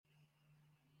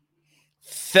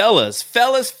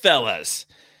Fellas.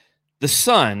 The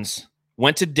Suns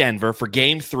went to Denver for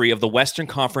Game 3 of the Western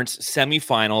Conference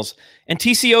semifinals, and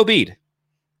TCO'd.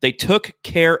 They took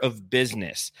care of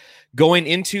business. Going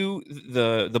into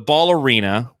the Ball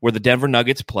Arena where the Denver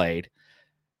Nuggets played,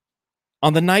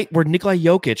 on the night where Nikola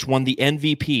Jokic won the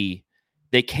MVP,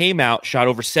 they came out, shot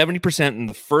over 70% in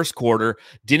the first quarter,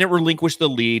 didn't relinquish the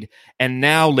lead, and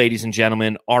now, ladies and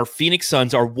gentlemen, our Phoenix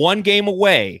Suns are one game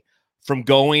away from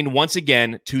going once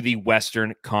again to the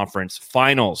Western Conference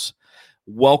Finals.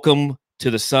 Welcome to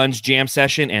the Suns Jam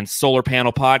Session and Solar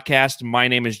Panel Podcast. My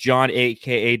name is John,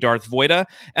 a.k.a. Darth Voida,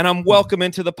 and I'm welcoming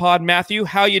to the pod Matthew.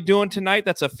 How you doing tonight?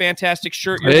 That's a fantastic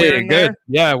shirt you're wearing good. there.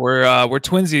 Yeah, we're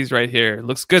twinsies right here.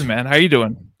 Looks good, man. How you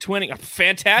doing? Twinning.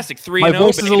 Fantastic. 3-0. My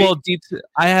voice is a little deep.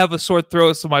 I have a sore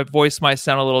throat, so my voice might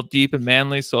sound a little deep and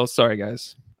manly, so sorry,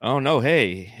 guys. Oh, no.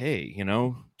 Hey,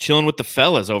 chilling with the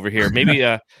fellas over here. Maybe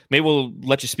we'll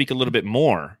let you speak a little bit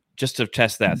more. Just to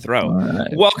test that throw.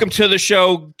 Right. Welcome to the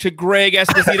show to Greg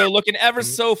Esposito, looking ever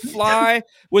so fly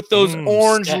with those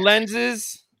orange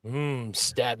lenses.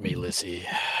 Stat me, Lissy.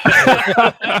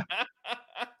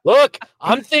 Look,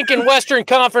 I'm thinking Western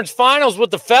Conference Finals with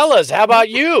the fellas. How about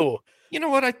you? You know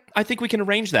what? I think we can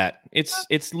arrange that.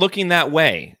 It's looking that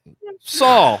way.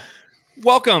 Saul,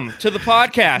 welcome to the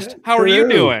podcast. How are you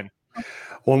doing?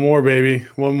 One more, baby.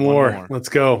 One more. Let's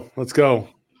go.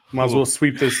 Might as well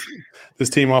sweep this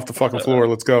team off the fucking floor.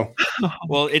 Let's go.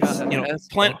 Well, it's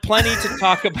plenty to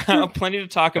talk about. Plenty to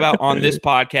talk about on this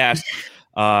podcast.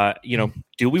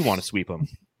 Do we want to sweep them?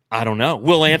 I don't know.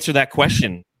 We'll answer that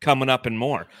question coming up and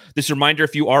more. This reminder: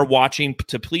 if you are watching,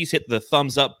 to please hit the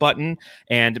thumbs up button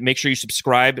and make sure you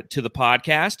subscribe to the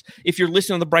podcast. If you're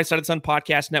listening on the Bright Side of the Sun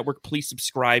Podcast Network, please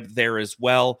subscribe there as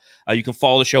well. You can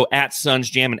follow the show at Suns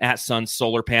Jam and at Suns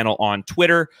Solar Panel on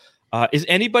Twitter. Is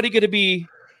anybody going to be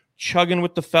chugging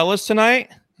with the fellas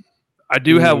tonight? I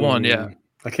do have one, yeah.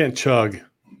 I can't chug.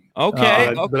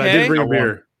 Okay. But I did bring a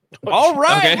beer. All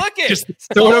right, okay. Look it. Just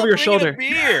throw it over your shoulder.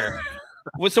 Beer.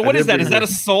 So what is that? Is that a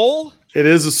soul? It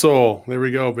is a soul. There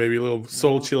we go, baby. A little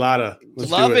soul chilada.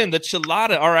 Loving the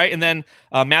chilada. All right, and then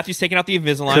Matthew's taking out the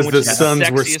Invisalign, which the is the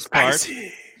Suns were sexiest part.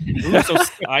 spicy. Ooh, so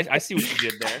I see what you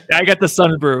did there. I got the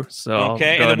Sun Brew. So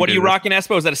okay, and then what are you rocking,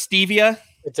 Espo? Is that a stevia?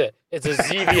 It's a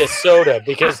Zevia soda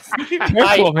because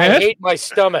Careful, I hate my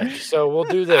stomach. So we'll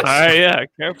do this. All right, yeah,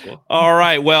 careful. All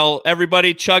right, well,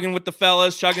 everybody chugging with the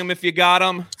fellas. Chug them if you got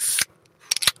them.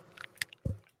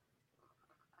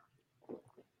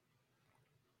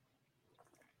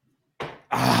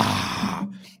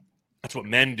 That's what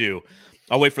men do.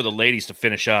 I'll wait for the ladies to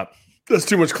finish up. That's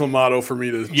too much Clamato for me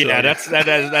to Yeah, chug.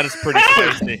 that is pretty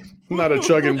crazy. I'm not a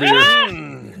chugging beer.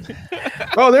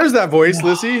 Oh, there's that voice,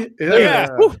 Lissy. Yeah.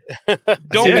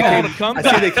 Don't want to come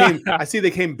back. I see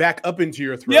they came back up into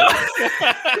your throat.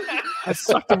 Yeah. I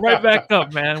sucked them right back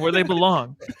up, man, where they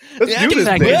belong. Let's do this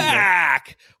thing.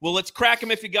 Back. Well, let's crack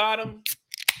them if you got them.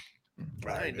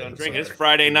 Right, done drinking. It's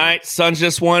Friday night. Suns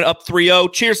just won up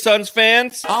 3-0. Cheers, Suns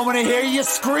fans. I want to hear you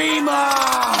scream.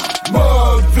 Mug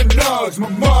the nugs, my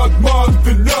mug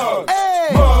the nugs. Hey.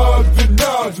 Mug the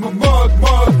nugs, my mug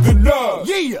the nugs.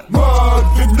 Yeah. Mug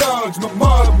the nugs, my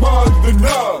mug the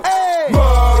nugs. Hey.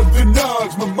 Mug the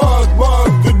nugs, my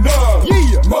mug the nugs.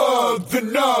 Yeah. Mug the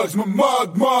nugs, my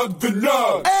mug the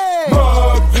nugs. Hey.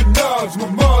 Mug the nugs, my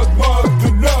mug the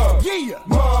nugs. Yeah.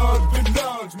 Mug the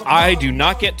nugs, my I do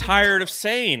not get tired of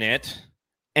saying it.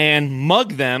 And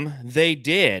mug them, they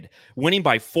did, winning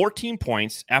by 14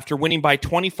 points after winning by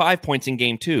 25 points in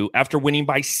Game 2, after winning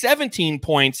by 17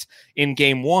 points in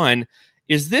Game 1.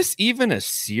 Is this even a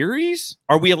series?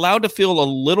 Are we allowed to feel a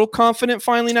little confident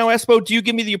finally now, Espo? Do you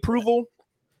give me the approval?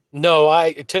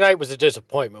 No, tonight was a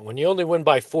disappointment. When you only win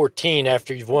by 14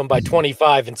 after you've won by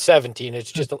 25 and 17,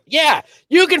 it's just,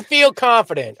 you can feel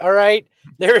confident, all right?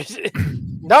 There's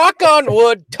knock on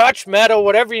wood, touch metal,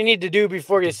 whatever you need to do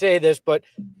before you say this, but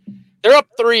they're up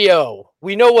 3-0.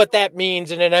 We know what that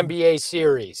means in an NBA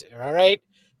series, all right?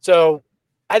 So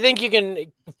I think you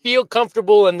can feel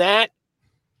comfortable in that,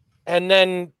 and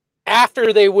then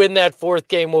after they win that fourth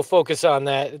game, we'll focus on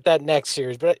that next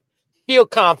series. But feel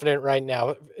confident right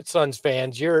now, Suns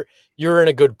fans. You're in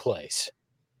a good place.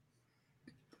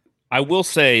 I will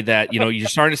say that, you're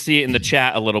starting to see it in the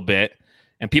chat a little bit,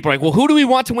 and people are like, well, who do we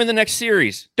want to win the next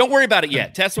series? Don't worry about it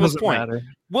yet. Tesla's point. Matter.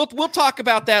 We'll talk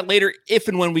about that later if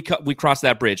and when we cross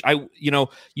that bridge. You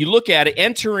look at it,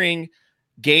 entering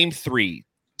Game 3,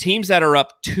 teams that are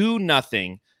up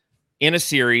 2-0 in a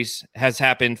series has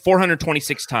happened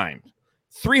 426 times.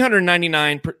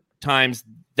 399 times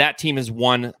that team has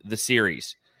won the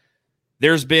series.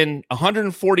 There's been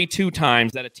 142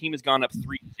 times that a team has gone up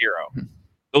 3-0.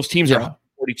 Those teams are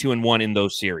 42-1 in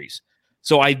those series.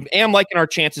 So I am liking our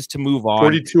chances to move on.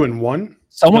 42-1.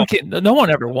 No one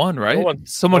ever won, right?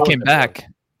 Someone came back,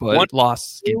 but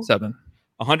lost game 7.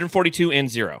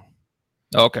 142-0.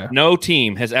 Okay. No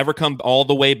team has ever come all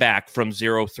the way back from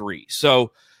 0-3.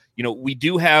 So, we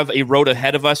do have a road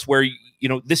ahead of us where,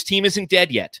 this team isn't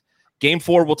dead yet. Game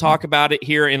 4, we'll talk about it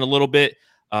here in a little bit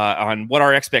on what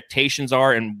our expectations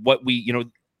are and what we,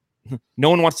 no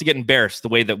one wants to get embarrassed the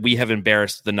way that we have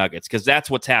embarrassed the Nuggets, because that's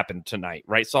what's happened tonight.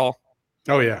 Right, Saul?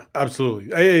 Oh, yeah,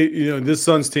 absolutely. Hey, this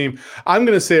Suns team, I'm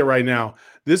going to say it right now.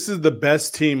 This is the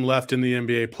best team left in the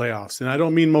NBA playoffs. And I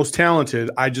don't mean most talented.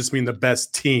 I just mean the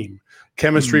best team,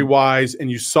 chemistry-wise.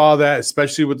 And you saw that,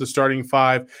 especially with the starting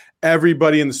 5.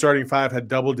 Everybody in the starting 5 had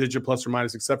double-digit plus or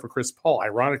minus, except for Chris Paul,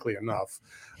 ironically enough.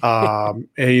 And,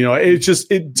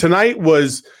 tonight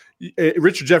was –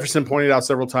 Richard Jefferson pointed out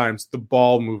several times, the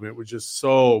ball movement was just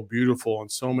so beautiful on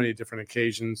so many different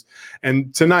occasions.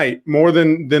 And tonight, more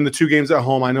than the 2 games at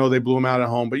home, I know they blew them out at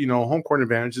home, but, home court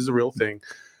advantage is a real thing.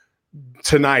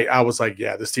 Tonight, I was like,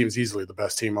 yeah, this team's easily the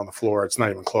best team on the floor. It's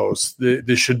not even close.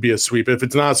 This should be a sweep. If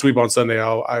it's not a sweep on Sunday,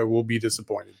 I will be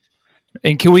disappointed.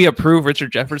 And can we approve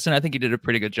Richard Jefferson? I think he did a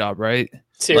pretty good job, right?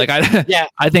 Seriously.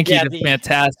 I think he did a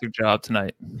fantastic job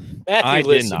tonight. Matthew I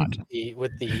did not.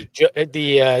 With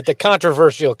the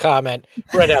controversial comment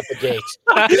right out the gates.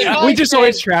 We just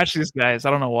always trash these guys.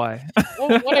 I don't know why.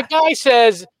 When a guy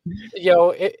says,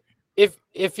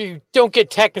 if you don't get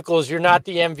technicals, you're not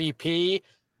the MVP.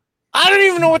 I don't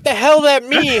even know what the hell that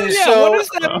means. Yeah, so, what does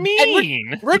that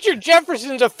mean? Richard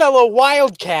Jefferson's a fellow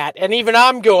Wildcat, and even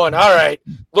I'm going, all right,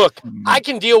 look, I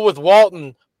can deal with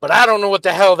Walton, but I don't know what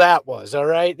the hell that was, all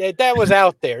right? That was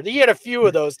out there. He had a few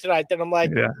of those tonight that I'm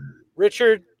like,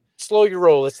 Richard, slow your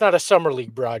roll. It's not a summer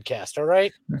league broadcast, all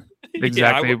right?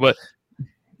 Exactly, but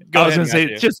I was going to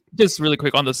say, just really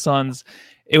quick on the Suns,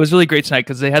 it was really great tonight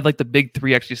because they had the big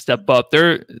 3 actually step up.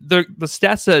 The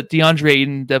stats that DeAndre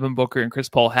Ayton, Devin Booker, and Chris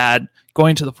Paul had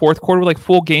going to the fourth quarter were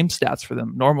full game stats for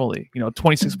them normally.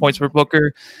 26 points for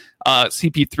Booker.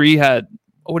 CP3 had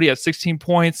 16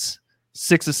 points,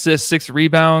 6 assists, 6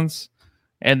 rebounds,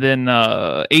 and then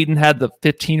Ayton had the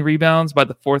 15 rebounds by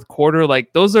the fourth quarter.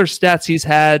 Those are stats he's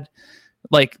had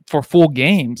for full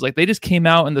games. They just came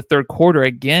out in the third quarter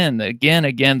again. They're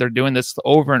doing this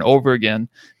over and over again,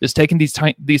 just taking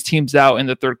these teams out in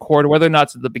the third quarter, whether or not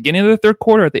it's at the beginning of the third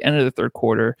quarter or at the end of the third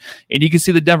quarter. And you can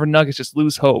see the Denver Nuggets just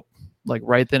lose hope,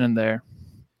 right then and there.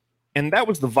 And that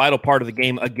was the vital part of the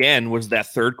game again, was that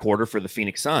third quarter for the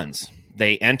Phoenix Suns.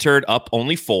 They entered up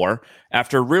only 4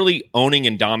 after really owning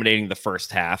and dominating the first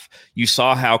half. You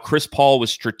saw how Chris Paul was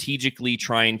strategically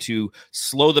trying to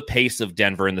slow the pace of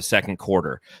Denver in the second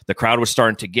quarter. The crowd was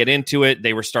starting to get into it.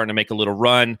 They were starting to make a little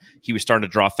run. He was starting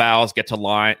to draw fouls, get to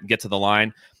the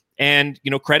line. And,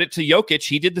 credit to Jokic,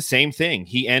 he did the same thing.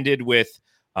 He ended with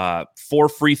 4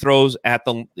 free throws at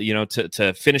the,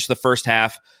 to finish the first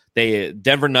half.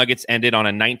 Denver Nuggets ended on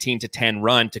a 19-10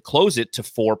 run to close it to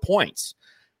 4 points.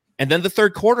 And then the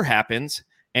third quarter happens,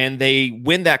 and they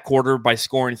win that quarter by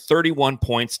scoring 31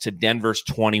 points to Denver's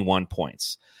 21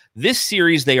 points. This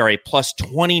series, they are a plus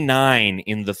 29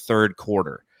 in the third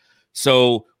quarter.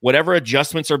 So whatever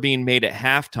adjustments are being made at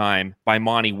halftime by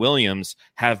Monty Williams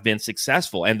have been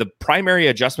successful. And the primary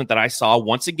adjustment that I saw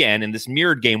once again in this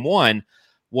mirrored game 1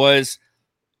 was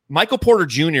Michael Porter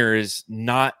Jr. is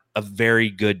not a very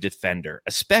good defender,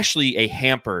 especially a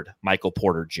hampered Michael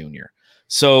Porter Jr.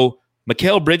 So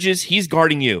Mikal Bridges, he's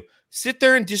guarding you. Sit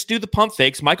there and just do the pump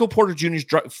fakes. Michael Porter Jr. is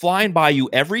flying by you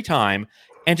every time,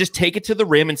 and just take it to the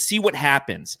rim and see what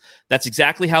happens. That's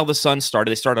exactly how the Suns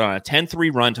started. They started on a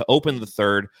 10-3 run to open the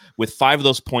third, with 5 of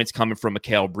those points coming from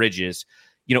Mikal Bridges.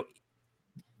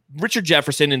 Richard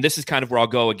Jefferson, and this is kind of where I'll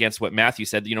go against what Matthew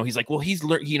said. He's like, well, he's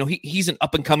an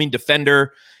up and coming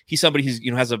defender. He's somebody who's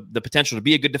has the potential to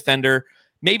be a good defender.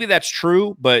 Maybe that's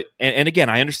true, but and again,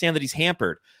 I understand that he's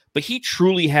hampered. But he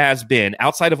truly has been,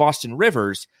 outside of Austin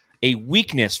Rivers, a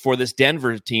weakness for this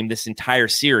Denver team this entire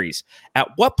series. At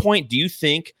what point do you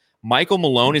think Michael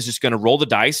Malone is just going to roll the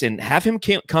dice and have him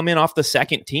come in off the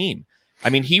second team? I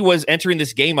mean, he was entering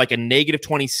this game like a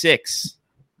 -26.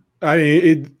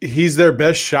 He's their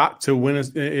best shot to win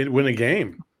a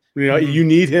game. You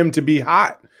need him to be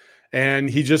hot. And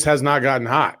he just has not gotten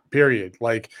hot, period.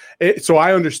 So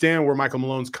I understand where Michael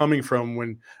Malone's coming from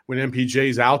when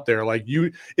MPJ's out there.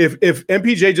 If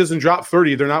MPJ doesn't drop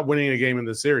 30, they're not winning a game in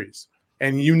the series.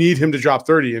 And you need him to drop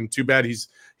 30. And too bad he's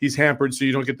hampered, so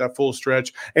you don't get that full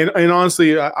stretch. And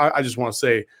honestly, I just want to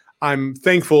say, I'm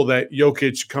thankful that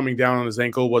Jokic coming down on his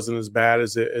ankle wasn't as bad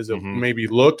as it maybe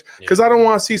looked, because I don't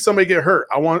want to see somebody get hurt.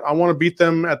 I want to beat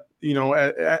them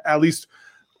at least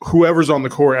whoever's on the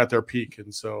court at their peak.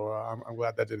 And so I'm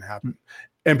glad that didn't happen.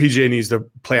 MPJ needs to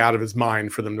play out of his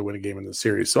mind for them to win a game in the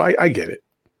series. So I get it.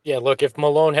 Yeah, look, if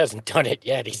Malone hasn't done it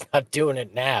yet, he's not doing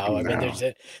it now. I mean,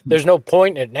 there's no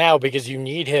point in it now because you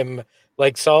need him,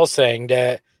 like Saul's saying,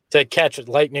 to catch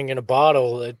lightning in a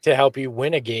bottle to help you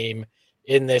win a game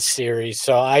in this series.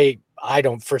 So I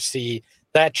don't foresee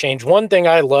that change. One thing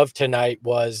I loved tonight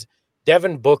was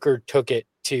Devin Booker took it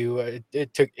to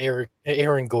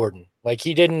Aaron Gordon. Like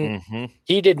he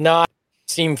did not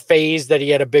seem phased that he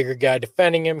had a bigger guy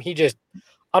defending him. He just,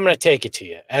 I'm going to take it to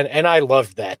you. And I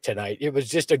loved that tonight. It was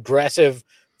just aggressive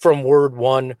from word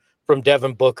one from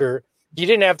Devin Booker. He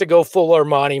didn't have to go full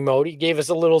Armani mode. He gave us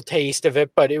a little taste of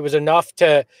it, but it was enough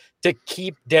to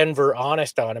keep Denver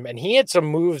honest on him. And he had some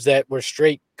moves that were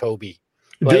straight Kobe.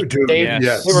 Like they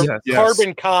were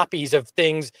carbon copies of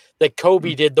things that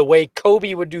Kobe did, the way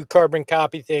Kobe would do carbon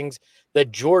copy things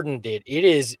that Jordan did. It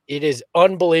is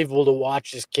unbelievable to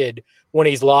watch this kid when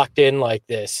he's locked in like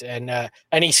this. And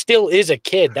he still is a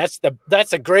kid. That's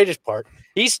the greatest part.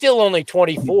 He's still only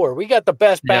 24. We got the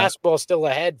best basketball still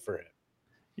ahead for him.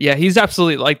 Yeah, he's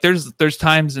absolutely like there's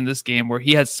times in this game where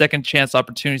he had second chance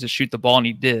opportunities to shoot the ball and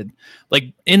he did.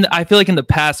 Like I feel like in the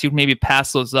past he would maybe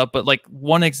pass those up, but like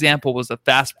one example was a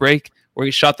fast break where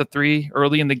he shot the three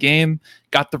early in the game,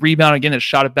 got the rebound again and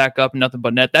shot it back up, nothing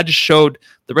but net. That just showed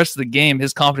the rest of the game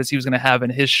his confidence he was going to have in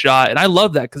his shot. And I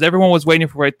love that because everyone was waiting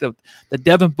for the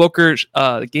Devin Booker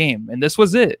game, and this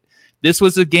was it. This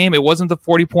was a game. It wasn't the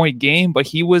 40-point game, but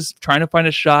he was trying to find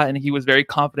a shot, and he was very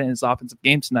confident in his offensive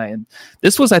game tonight. And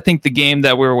this was, I think, the game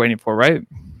that we were waiting for, right?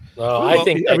 Well, I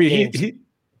think.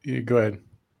 Go ahead.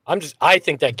 I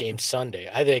think that game's Sunday.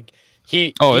 I think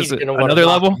he's going to another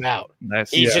level out.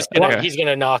 Nice. He's going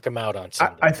to knock him out on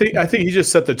Sunday. I think he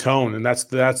just set the tone, and that's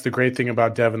the great thing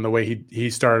about Devin. The way he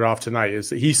started off tonight is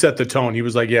he set the tone. He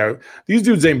was like, "Yeah, these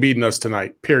dudes ain't beating us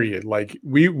tonight. Period. Like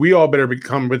we all better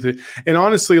become with it." And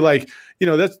honestly, like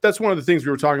that's one of the things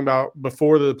we were talking about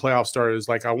before the playoffs started. Is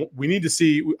like I wanted to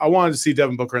see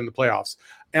Devin Booker in the playoffs,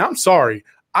 and I'm sorry,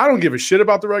 I don't give a shit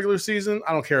about the regular season.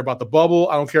 I don't care about the bubble.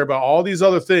 I don't care about all these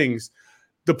other things.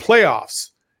 The playoffs.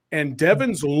 And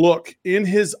Devin's look in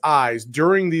his eyes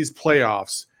during these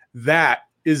playoffs, that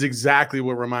is exactly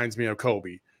what reminds me of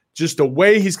Kobe. Just the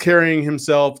way he's carrying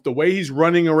himself, the way he's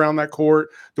running around that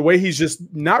court, the way he's just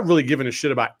not really giving a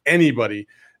shit about anybody.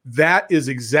 That is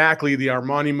exactly the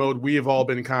Armani mode we have all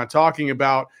been kind of talking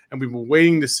about, and we've been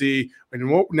waiting to see.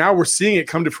 And now we're seeing it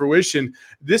come to fruition.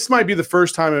 This might be the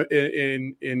first time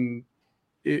in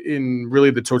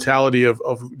really the totality of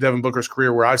Devin Booker's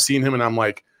career where I've seen him and I'm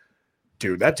like,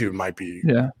 dude, that dude might be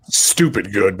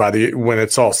stupid good when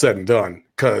it's all said and done.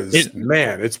 Because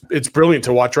it's brilliant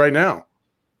to watch right now.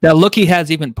 That look he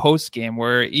has even post game,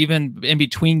 where even in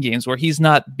between games, where he's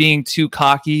not being too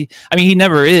cocky. I mean, he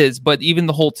never is, but even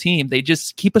the whole team, they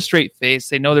just keep a straight face.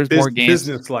 They know there's more games.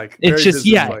 Business-like. It's just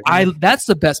that's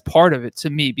the best part of it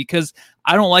to me, because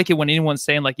I don't like it when anyone's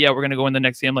saying like, yeah, we're gonna go in the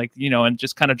next game, like and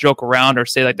just kind of joke around or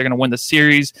say like they're gonna win the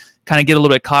series, kind of get a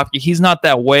little bit cocky. He's not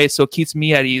that way, so it keeps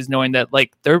me at ease knowing that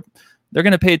like they're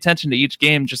gonna pay attention to each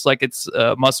game just like it's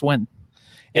a must win.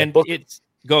 And it's.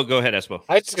 Go ahead, Espo.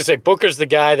 I was just going to say, Booker's the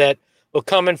guy that will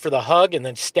come in for the hug and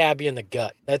then stab you in the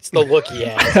gut. That's the look he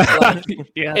has.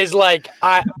 It's like,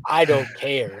 I don't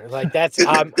care. Like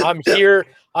I'm here.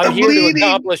 I'm here to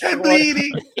accomplish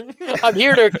I'm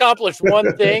here to accomplish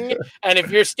one thing. And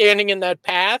if you're standing in that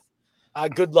path,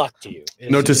 good luck to you.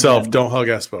 Note to self: don't hug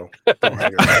Espo. Don't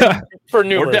hug him. For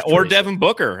numerous or Devin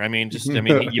Booker. I mean,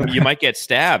 you might get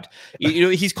stabbed.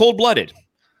 He's cold-blooded.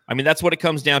 I mean, that's what it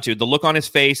comes down to. The look on his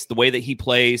face, the way that he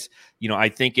plays. I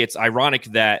think it's ironic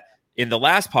that in the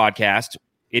last podcast,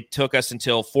 it took us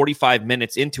until 45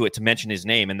 minutes into it to mention his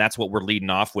name. And that's what we're leading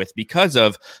off with because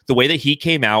of the way that he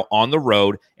came out on the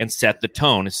road and set the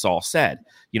tone, as Saul said.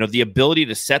 The ability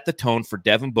to set the tone for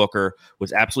Devin Booker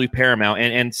was absolutely paramount.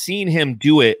 And seeing him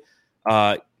do it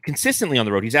consistently on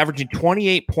the road, he's averaging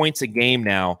 28 points a game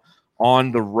now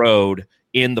on the road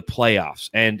in the playoffs,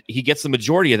 and he gets the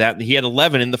majority of that. He had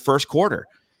 11 in the first quarter,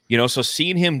 so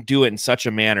seeing him do it in such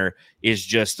a manner is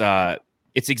just,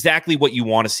 it's exactly what you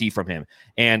want to see from him.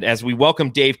 And as we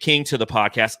welcome Dave King to the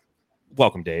podcast,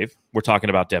 welcome, Dave. We're talking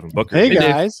about Devin Booker. Hey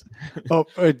guys.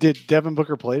 Did Devin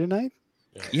Booker play tonight?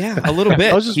 Yeah, a little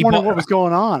bit. I was just wondering what was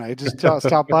going on. I just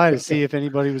stopped by to see if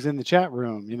anybody was in the chat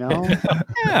room,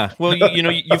 Yeah. Well,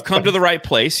 you've come to the right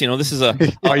place. This is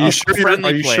Are you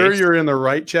friendly place. Sure you're in the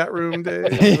right chat room,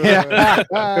 Dave?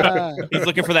 Yeah. He's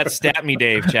looking for that Stat Me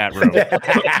Dave chat room.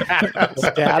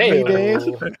 Stab me, Dave.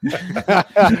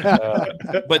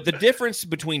 But the difference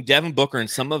between Devin Booker and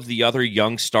some of the other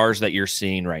young stars that you're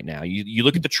seeing right now, you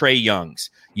look at the Trae Youngs,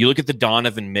 you look at the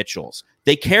Donovan Mitchells,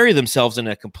 they carry themselves in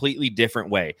a completely different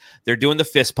way. They're doing the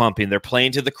fist pumping, they're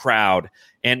playing to the crowd.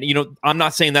 And, I'm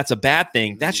not saying that's a bad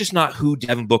thing. That's just not who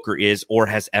Devin Booker is or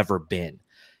has ever been.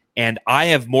 And I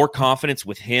have more confidence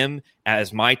with him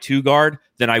as my 2 guard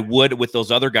than I would with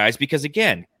those other guys because,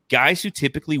 again, guys who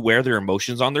typically wear their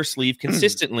emotions on their sleeve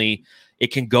consistently,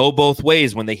 it can go both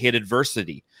ways when they hit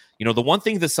adversity. The one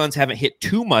thing the Suns haven't hit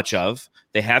too much of,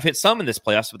 they have hit some in this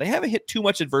playoffs, but they haven't hit too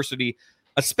much adversity,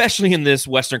 especially in this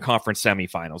Western Conference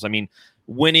semifinals. I mean,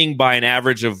 winning by an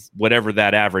average of whatever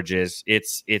that average is,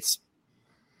 it's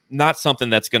not something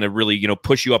that's going to really,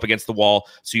 push you up against the wall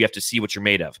so you have to see what you're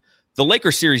made of. The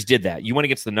Lakers series did that. You went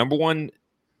against the number 1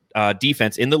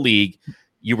 defense in the league.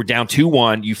 You were down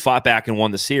 2-1. You fought back and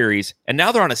won the series. And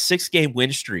now they're on a 6-game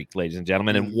win streak, ladies and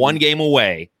gentlemen, and 1 game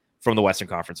away from the Western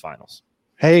Conference Finals.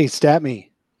 Hey, stat me.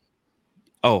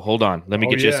 Oh, hold on. Let me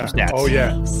get you some stats. Oh,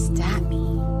 yeah. Stat me.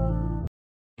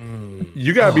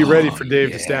 You got to be ready for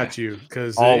Dave to stat you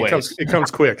because it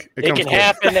comes quick. It can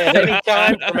happen at any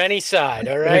time from any side,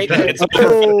 all right?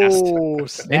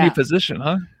 Any position,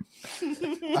 huh?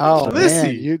 Oh,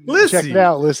 Lissy, man. Lissy. Check it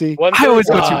out, Lissy. I always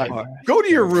go too far. Go to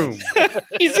your room.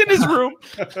 He's in his room.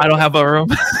 I don't have a room.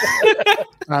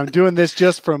 I'm doing this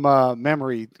just from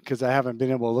memory because I haven't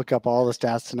been able to look up all the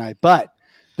stats tonight. But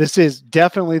this is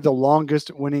definitely the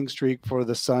longest winning streak for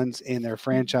the Suns in their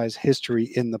franchise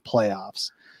history in the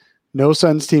playoffs. No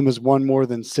Suns team has won more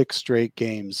than 6 straight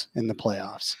games in the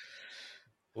playoffs.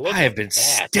 I have been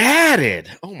statted.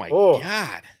 Oh, my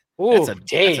God. Oh,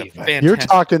 Dave. You're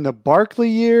talking the Barkley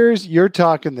years. You're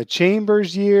talking the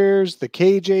Chambers years, the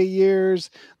KJ years,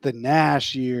 the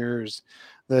Nash years,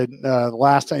 the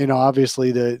last time,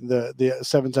 obviously the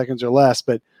 7 seconds or less,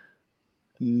 but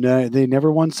no, they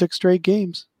never won 6 straight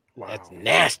games. Wow. That's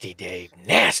nasty, Dave.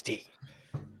 Nasty.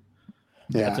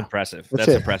 Yeah. That's impressive. That's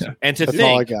impressive. And to That's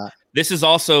all I think, got. this is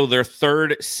also their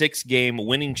 3rd 6-game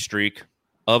winning streak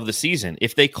of the season.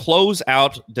 If they close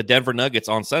out the Denver Nuggets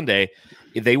on Sunday,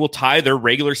 they will tie their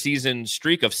regular season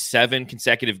streak of 7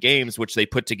 consecutive games, which they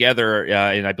put together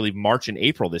in, I believe, March and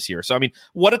April this year. So, I mean,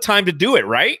 what a time to do it,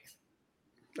 right?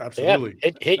 Absolutely. Yeah,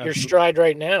 it hit your stride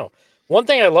right now. One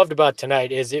thing I loved about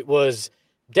tonight is it was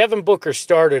Devin Booker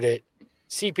started it.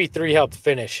 CP3 helped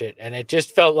finish it. And it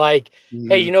just felt like,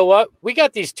 hey, you know what? We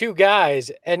got these 2 guys,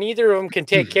 and neither of them can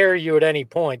take care of you at any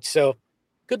point. So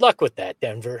good luck with that,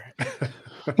 Denver.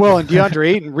 Well, and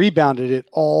DeAndre Ayton rebounded it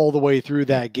all the way through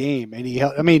that game.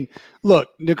 And look,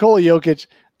 Nikola Jokic,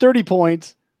 30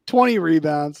 points, 20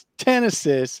 rebounds, 10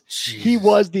 assists. Jeez. He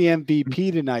was the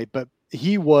MVP tonight, but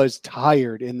he was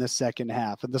tired in the second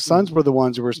half. And the Suns were the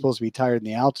ones who were supposed to be tired in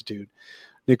the altitude.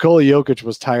 Nikola Jokic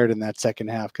was tired in that second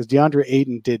half because DeAndre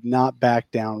Ayton did not back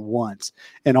down once.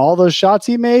 And all those shots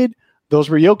he made, those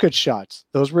were Jokic shots.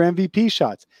 Those were MVP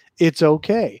shots. It's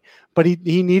okay. But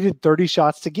he needed 30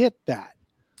 shots to get that.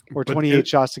 Or 28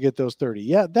 shots to get those 30.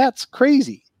 Yeah, that's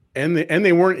crazy. And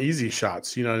they weren't easy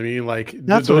shots. You know what I mean? Like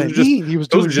that's what I mean. He was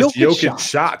doing just Jokic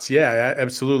shots. Yeah,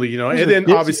 absolutely. And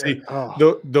then obviously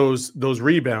those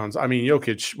rebounds. I mean,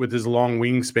 Jokic with his long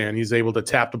wingspan, he's able to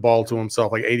tap the ball to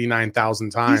himself like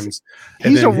 89,000 times.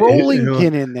 He's a rolling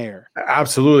pin in there.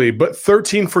 Absolutely. But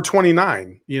 13 for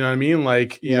 29. You know what I mean?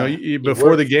 Like,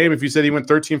 before the game, if you said he went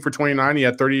 13 for 29, he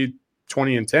had 30,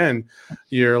 20, and 10,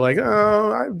 you're like,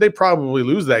 oh, they probably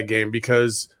lose that game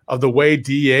because of the way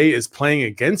DA is playing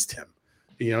against him.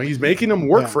 He's making him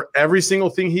work for every single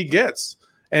thing he gets.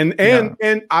 And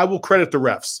I will credit the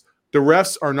refs. The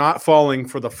refs are not falling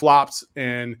for the flops,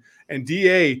 and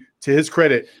DA, to his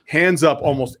credit, hands up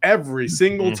almost every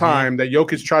single time that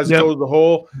Jokic tries to go to the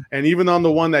hole. And even on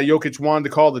the one that Jokic wanted to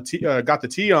call got the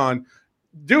tee on,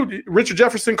 dude, Richard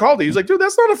Jefferson called it. He's like, dude,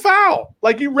 that's not a foul.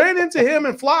 Like, he ran into him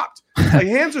and flopped. Like,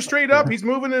 hands are straight up. He's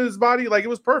moving in his body. Like, it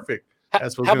was perfect.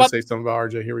 That's what I was going to say something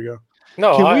about RJ. Here we go.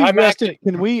 No, can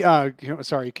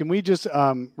we just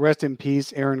rest in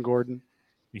peace, Aaron Gordon?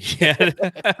 Yeah.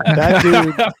 That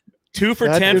dude. 2 for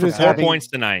 10 for 4 points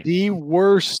tonight. The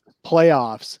worst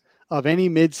playoffs of any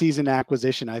midseason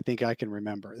acquisition I think I can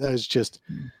remember. That is just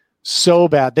so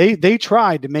bad. They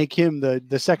tried to make him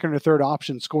the second or third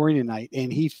option scoring tonight,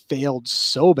 and he failed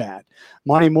so bad.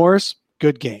 Monty Morris,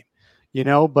 good game.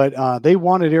 but they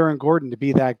wanted Aaron Gordon to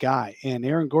be that guy, and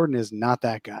Aaron Gordon is not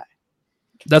that guy.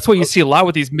 That's what you see a lot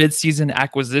with these mid-season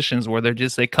acquisitions where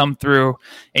they come through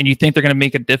and you think they're going to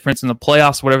make a difference in the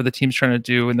playoffs, whatever the team's trying to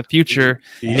do in the future.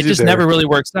 It just never really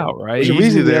works out, right?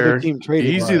 Easy there.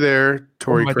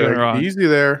 Torrey Craig. Easy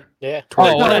there. Yeah.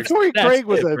 Torrey Craig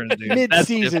was a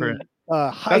mid-season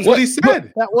that's what he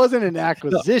said. That wasn't an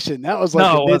acquisition. That was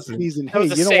like a mid-season. Hey,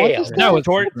 you know what?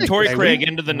 Torrey Craig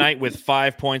ended the night with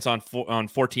 5 points on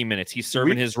 14 minutes. He's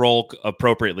serving his role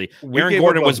appropriately. Aaron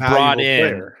Gordon was brought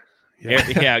in.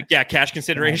 Yeah, cash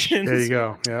considerations. There you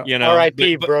go. Yeah.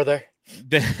 R.I.P. brother.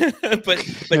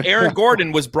 But Aaron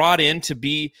Gordon was brought in to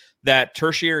be that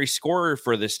tertiary scorer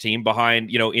for this team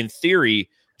behind, in theory,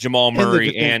 Jamal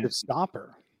Murray and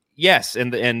stopper. Yes,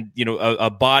 and a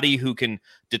body who can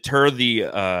deter the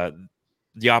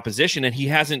opposition, and he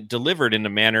hasn't delivered in the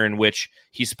manner in which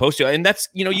he's supposed to. And that's,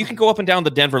 you can go up and down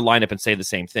the Denver lineup and say the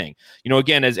same thing.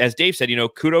 Again, as Dave said,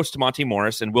 kudos to Monty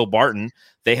Morris and Will Barton.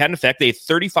 They had an effect. They had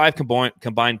 35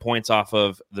 combined points off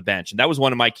of the bench. And that was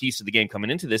one of my keys to the game coming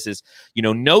into this is,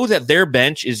 know that their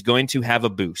bench is going to have a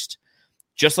boost.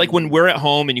 Just like when we're at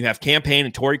home and you have Campaign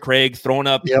and Torrey Craig throwing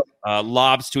up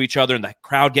lobs to each other and the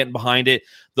crowd getting behind it.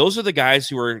 Those are the guys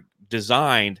who are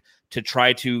designed to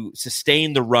try to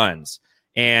sustain the runs.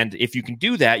 And if you can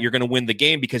do that, you're going to win the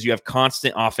game because you have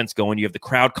constant offense going. You have the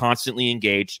crowd constantly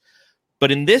engaged.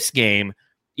 But in this game,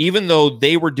 even though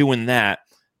they were doing that,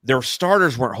 their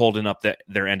starters weren't holding up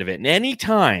their end of it. And any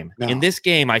time in this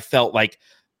game, I felt like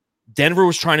Denver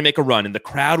was trying to make a run and the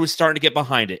crowd was starting to get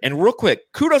behind it. And real quick,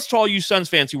 kudos to all you Suns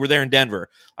fans who were there in Denver.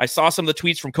 I saw some of the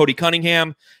tweets from Cody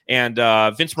Cunningham and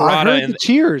Vince Marotta. I heard the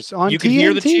cheers on TNT. You can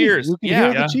hear the cheers. You can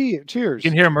hear the cheers. You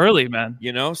can hear them early, man.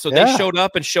 So they showed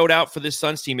up and showed out for this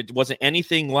Suns team. It wasn't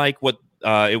anything like what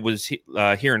it was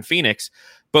here in Phoenix.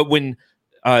 But when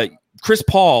Chris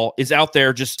Paul is out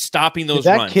there just stopping those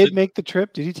runs. Did that kid make the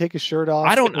trip? Did he take his shirt off?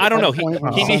 I don't know.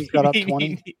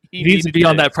 He needs to be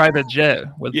on that private jet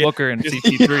with Booker and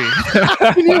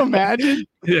CP3. Can you imagine?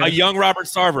 A young Robert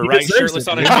Sarver, right? Shirtless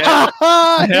on a jet.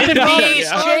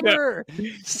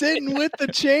 Sitting with the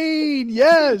chain.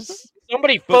 Yes.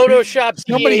 Somebody photoshopped.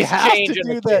 Somebody has to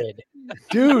do that.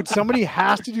 Dude, somebody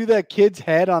has to do that kid's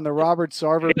head on the Robert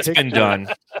Sarver picture. Been done.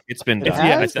 It's been done.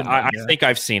 I think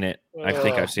I've seen it.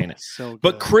 So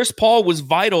but Chris Paul was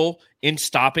vital in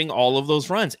stopping all of those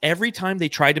runs. Every time they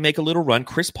tried to make a little run,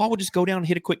 Chris Paul would just go down and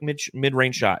hit a quick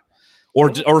mid-range shot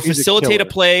or facilitate a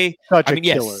play.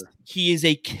 Yes, he is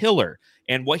a killer.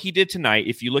 And what he did tonight,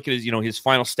 if you look at his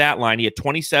final stat line, he had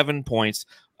 27 points,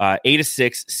 8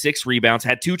 assists, 6 rebounds,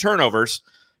 had 2 turnovers.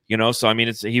 So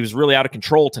he was really out of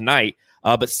control tonight.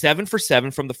 But 7 for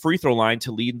 7 from the free throw line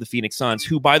to lead the Phoenix Suns,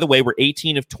 who, by the way, were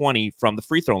 18 of 20 from the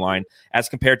free throw line, as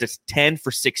compared to 10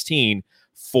 for 16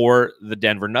 for the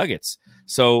Denver Nuggets.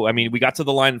 So, we got to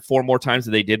the line 4 more times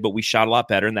than they did, but we shot a lot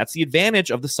better, and that's the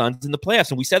advantage of the Suns in the playoffs.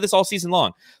 And we said this all season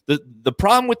long. The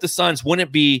problem with the Suns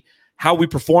wouldn't be how we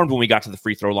performed when we got to the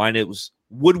free throw line. It was,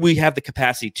 would we have the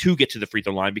capacity to get to the free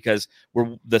throw line, because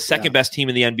we're the second best team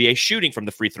in the NBA shooting from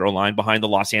the free throw line behind the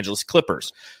Los Angeles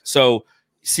Clippers. So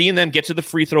seeing them get to the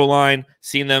free throw line,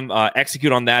 seeing them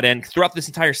execute on that end throughout this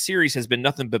entire series has been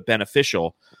nothing but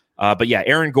beneficial. But yeah,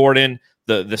 Aaron Gordon,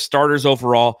 the starters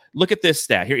overall. Look at this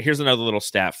stat. Here's another little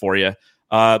stat for you.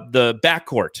 The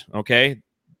backcourt, okay?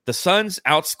 The Suns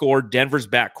outscored Denver's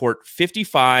backcourt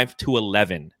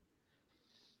 55-11.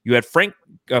 You had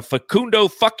Facundo,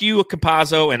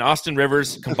 Campazzo, and Austin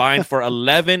Rivers combined for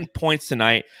 11 points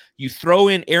tonight. You throw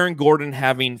in Aaron Gordon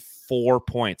having 4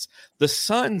 points. The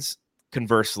Suns,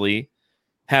 conversely,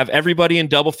 have everybody in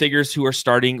double figures who are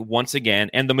starting once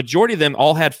again, and the majority of them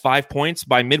all had 5 points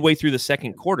by midway through the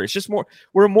second quarter. It's just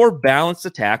we're a more balanced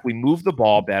attack. We move the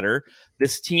ball better.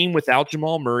 This team without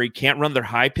Jamal Murray can't run their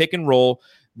high pick and roll,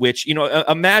 which,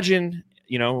 imagine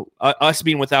us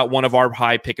being without one of our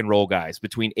high pick and roll guys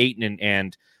between Ayton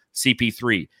and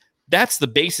CP3. That's the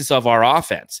basis of our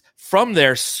offense. From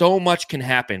there, so much can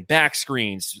happen. Back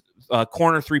screens,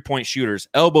 corner 3-point shooters,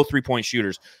 elbow 3-point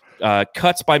shooters,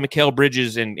 cuts by Mikal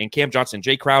Bridges and Cam Johnson,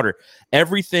 Jay Crowder.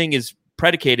 Everything is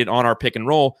predicated on our pick and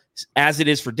roll, as it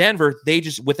is for Denver. They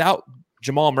just, without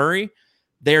Jamal Murray,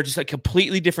 they're just a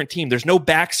completely different team. There's no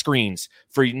back screens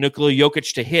for Nikola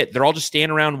Jokic to hit. They're all just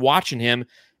standing around watching him.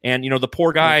 And, the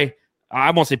poor guy, I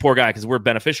won't say poor guy because we're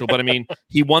beneficial, but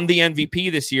he won the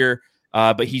MVP this year,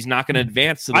 but he's not going to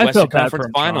advance to the Western Conference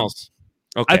Finals.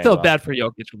 Okay, I felt bad for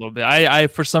Jokic a little bit. I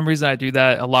for some reason I do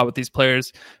that a lot with these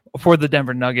players for the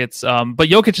Denver Nuggets. But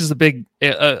Jokic is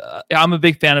I'm a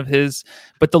big fan of his.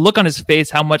 But the look on his face,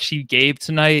 how much he gave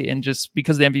tonight, and just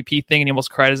because of the MVP thing, and he almost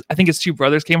cried. I think his two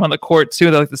brothers came on the court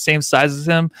too. They're like the same size as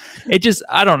him.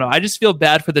 I don't know. I just feel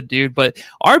bad for the dude. But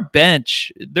our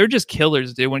bench, they're just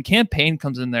killers, dude. When Cam Payne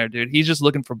comes in there, dude, he's just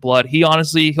looking for blood.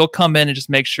 He'll come in and just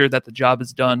make sure that the job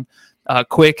is done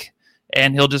quick.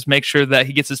 And he'll just make sure that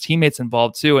he gets his teammates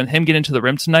involved too. And him getting to the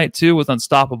rim tonight too was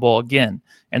unstoppable again.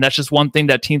 And that's just one thing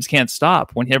that teams can't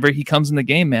stop. Whenever he comes in the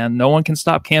game, man, no one can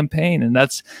stop Cam Payne. And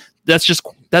that's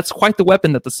quite the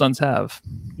weapon that the Suns have.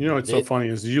 You know, it's so funny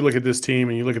is you look at this team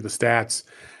and you look at the stats,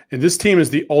 and this team is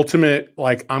the ultimate,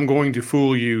 like, I'm going to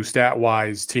fool you stat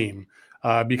wise team.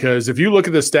 Because if you look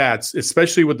at the stats,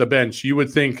 especially with the bench, you would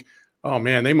think, oh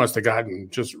man, they must have gotten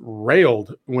just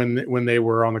railed when they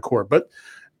were on the court. But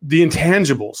the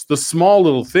intangibles, the small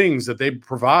little things that they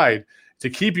provide to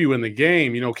keep you in the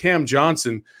game. You know, Cam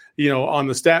Johnson, you know, on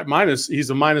the stat minus, he's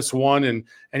a -1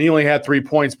 and he only had 3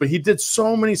 points, but he did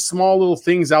so many small little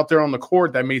things out there on the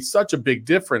court that made such a big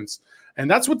difference.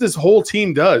 And that's what this whole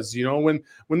team does. You know, when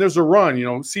there's a run, you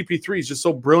know, CP3 is just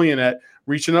so brilliant at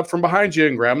reaching up from behind you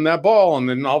and grabbing that ball. And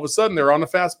then all of a sudden they're on a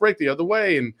fast break the other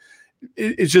way. And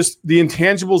it's just the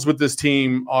intangibles with this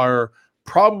team are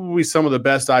probably some of the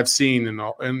best I've seen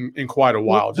in quite a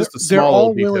while. Well, just the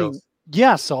small details. Willing,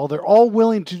 yes, Saul. They're all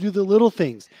willing to do the little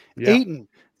things. Yeah.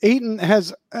 Ayton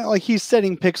has, like, he's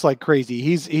setting picks like crazy.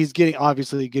 He's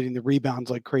obviously getting the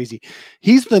rebounds like crazy.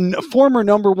 He's the former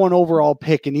 #1 overall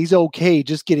pick, and he's okay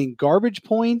just getting garbage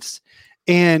points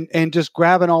and just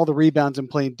grabbing all the rebounds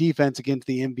and playing defense against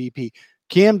the MVP.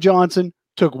 Cam Johnson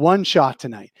took one shot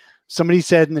tonight. Somebody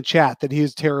said in the chat that he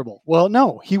was terrible. Well,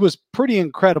 no, he was pretty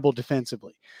incredible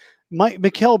defensively.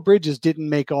 Mikal Bridges didn't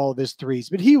make all of his threes,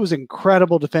 but he was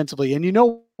incredible defensively. And you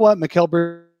know what? Mikal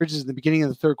Bridges in the beginning of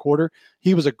the third quarter,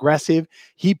 he was aggressive.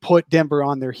 He put Denver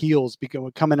on their heels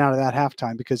coming out of that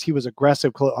halftime because he was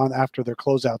aggressive after their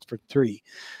closeouts for three.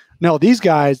 No, these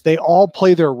guys, they all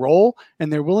play their role,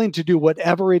 and they're willing to do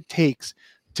whatever it takes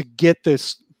to get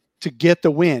this, to get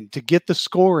the win, to get the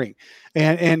scoring,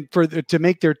 and to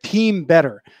make their team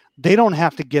better. They don't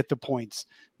have to get the points.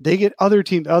 They get other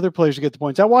players to get the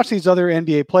points. I watch these other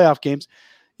NBA playoff games,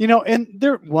 you know, and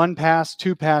they're 1 pass,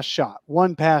 2 pass shot,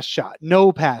 1 pass shot,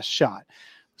 no pass shot.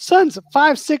 Suns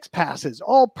 5-6 passes,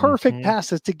 all perfect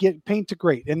passes to get paint to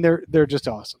great, and they're just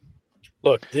awesome.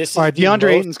 Look, this all right.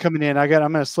 DeAndre Ayton's coming in. I'm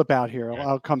going to slip out here.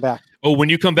 I'll come back. Oh, when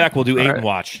you come back, we'll do Ayton right.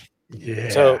 watch. Yeah.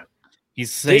 So he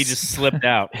just slipped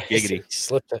out. Giggity.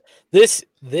 Slipped out. This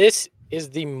is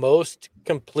the most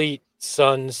complete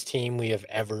Suns team we have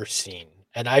ever seen.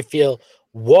 And I feel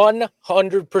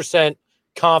 100%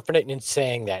 confident in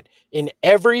saying that. In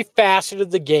every facet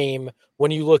of the game,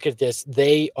 when you look at this,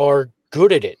 they are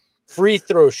good at it. Free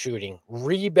throw shooting,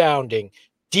 rebounding,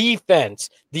 defense,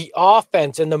 the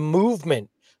offense, and the movement,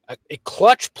 a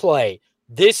clutch play.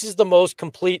 This is the most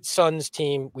complete Suns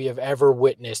team we have ever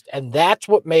witnessed, and that's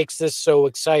what makes this so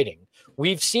exciting.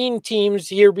 We've seen teams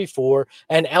here before,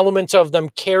 and elements of them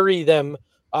carry them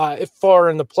far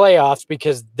in the playoffs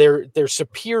because they're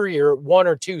superior at one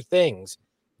or two things.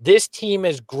 This team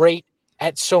is great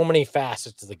at so many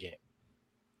facets of the game.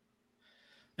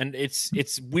 And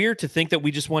it's weird to think that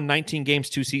we just won 19 games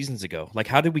 2 seasons ago. Like,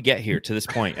 how did we get here to this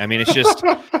point? I mean, it's just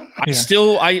I'm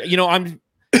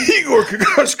Igor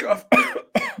Kokoskov.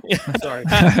 Sorry.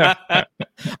 I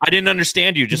didn't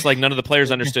understand you, just like none of the players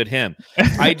understood him.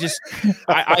 I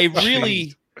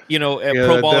really,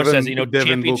 Pro Baller says, Devin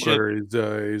championship.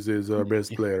 Booker is our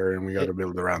best player, and we got to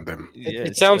build around them.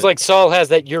 It sounds like Saul has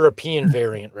that European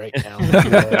variant right now.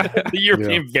 The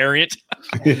European variant.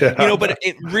 Yeah. But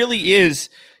it really is,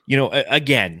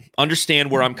 again,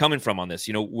 understand where I'm coming from on this.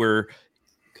 We're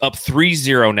up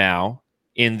 3-0 now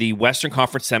in the Western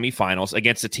Conference semifinals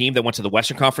against a team that went to the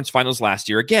Western Conference finals last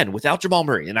year, again, without Jamal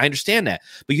Murray. And I understand that,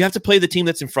 but you have to play the team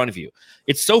that's in front of you.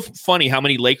 It's so funny how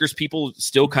many Lakers people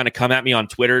still kind of come at me on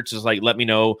Twitter to just like, let me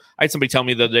know. I had somebody tell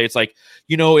me the other day, it's like,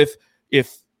 if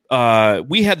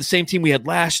we had the same team we had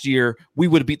last year, we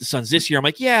would have beat the Suns this year. I'm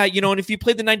like, yeah, and if you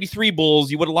played the 93 Bulls,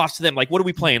 you would have lost to them. Like, what are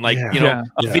we playing? Like, a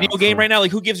video game right now?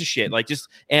 Like, who gives a shit? Like, just,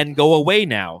 and go away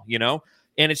now,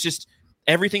 And it's just,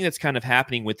 everything that's kind of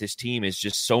happening with this team is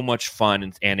just so much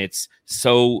fun, and it's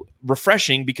so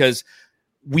refreshing because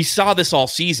we saw this all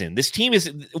season. This team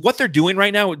is what they're doing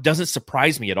right now. It doesn't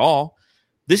surprise me at all.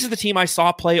 This is the team I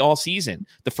saw play all season.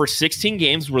 The first 16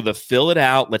 games were the fill it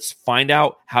out. Let's find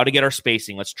out how to get our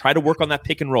spacing. Let's try to work on that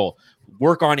pick and roll.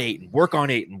 Work on Ayton.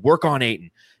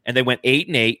 and they went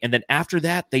 8-8. And then after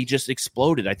that, they just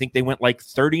exploded. I think they went like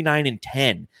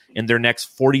 39-10 in their next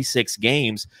 46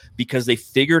 games because they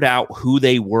figured out who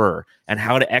they were and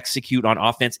how to execute on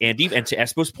offense and defense. To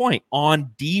Espo's point,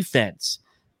 on defense.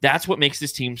 That's what makes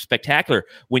this team spectacular.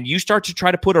 When you start to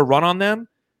try to put a run on them,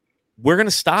 we're going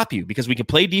to stop you because we can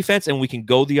play defense and we can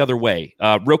go the other way.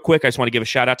 Real quick, I just want to give a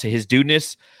shout out to his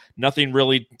dudeness. Nothing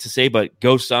really to say, but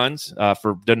go Suns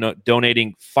for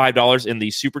donating $5 in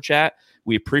the super chat.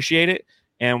 We appreciate it.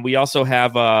 And we also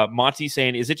have Monty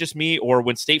saying, is it just me or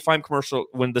when the State Farm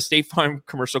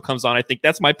commercial comes on, I think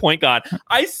that's my point guard.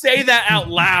 I say that out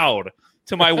loud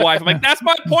to my wife. I'm like, that's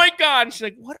my point guard. And she's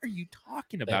like, what are you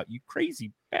talking about, you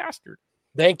crazy bastard?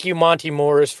 Thank you, Monty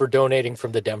Morris, for donating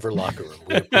from the Denver locker room.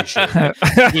 We appreciate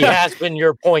it. He has been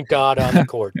your point guard on the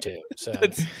court, too. So.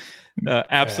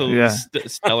 Absolutely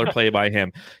stellar play by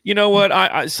him. You know what?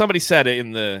 I somebody said it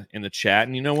in the chat,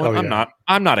 and you know what?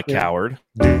 I'm not a coward.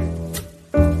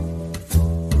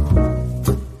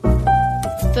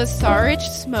 The Saric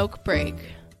smoke break.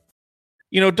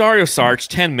 You know, Dario Saric,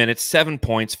 10 minutes, 7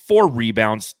 points, 4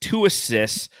 rebounds, 2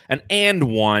 assists, an and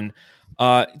 1.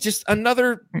 Just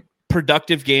another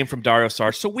productive game from Dario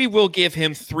Saric. So we will give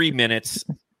him 3 minutes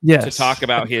to talk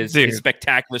about his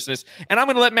spectacularness. And I'm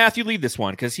going to let Matthew lead this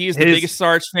one because he is the biggest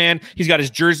Saric fan. He's got his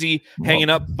jersey hanging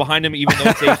up behind him, even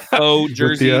though it's a faux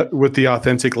jersey. With the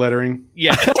authentic lettering.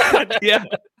 Yeah. Yeah.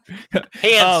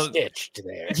 Hand stitched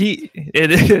there.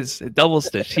 It is double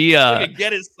stitch.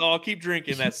 Get his soul. Keep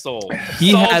drinking that soul.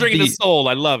 Drinking the soul.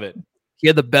 I love it. He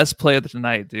had the best play of the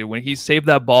night, dude. When he saved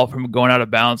that ball from going out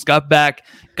of bounds, got back,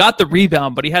 got the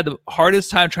rebound, but he had the hardest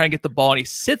time trying to get the ball, and he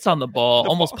sits on the ball,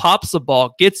 almost pops the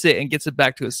ball, gets it, and gets it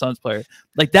back to his Suns player.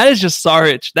 Like, that is just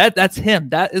Saric. That's him.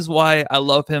 That is why I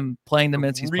love him playing the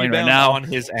minutes he's playing right now. On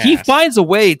his ass. He finds a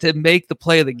way to make the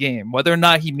play of the game. Whether or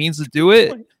not he means to do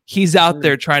it, he's out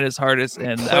there trying his hardest,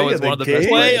 and that was one of the best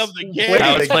play of the game.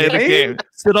 That was play of the game.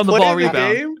 Sit on the ball,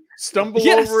 rebound. Stumble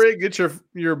over it, get your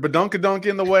badunkadunk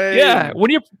in the way. Yeah,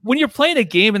 when you're playing a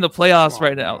game in the playoffs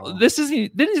right now,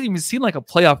 didn't even seem like a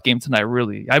playoff game tonight,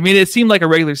 really. I mean, it seemed like a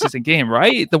regular season game,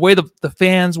 right? The way the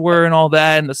fans were and all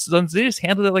that, and the Suns, they just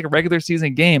handled it like a regular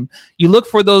season game. You look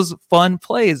for those fun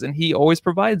plays, and he always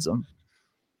provides them.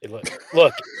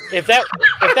 Look, if that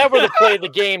were the play of the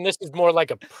game, this is more like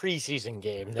a preseason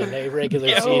game than a regular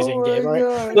season game.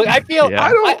 Right? Look, I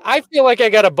feel like I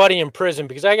got a buddy in prison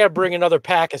because I got to bring another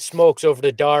pack of smokes over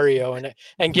to Dario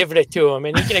and give it to him,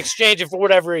 and he can exchange it for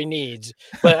whatever he needs.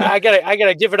 But I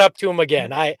gotta give it up to him again.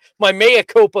 My mea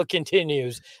culpa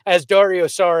continues as Dario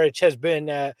Saric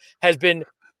has been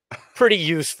pretty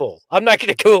useful. I'm not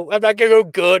gonna go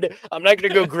good. I'm not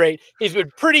gonna go great. He's been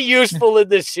pretty useful in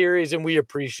this series, and we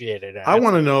appreciate it. I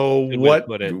want to know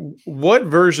what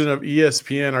version of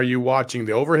ESPN are you watching?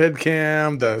 The overhead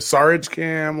cam, the Saric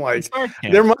cam?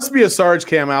 There must be a Saric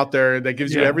cam out there that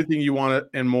gives you everything you want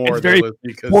and more. It's very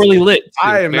poorly lit.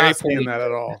 I am not seeing that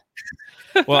at all.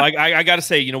 Well, I got to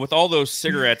say, with all those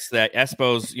cigarettes that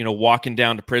Espo's, walking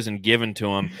down to prison given to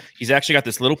him, he's actually got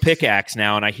this little pickaxe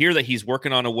now, and I hear that he's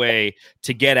working on a way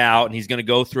to get out, and he's going to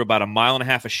go through about 1.5 miles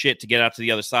of shit to get out to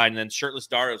the other side, and then shirtless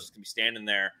Dario's just going to be standing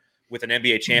there with an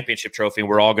NBA championship trophy, and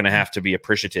we're all going to have to be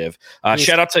appreciative.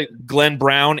 Shout out to Glenn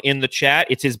Brown in the chat.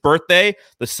 It's his birthday.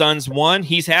 The Suns won.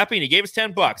 He's happy, and he gave us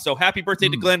 $10. So happy birthday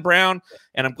to Glenn Brown,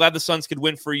 and I'm glad the Suns could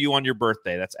win for you on your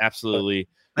birthday. That's absolutely...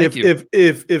 If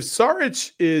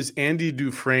Saric is Andy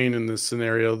Dufresne in this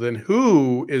scenario, then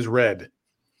who is Red?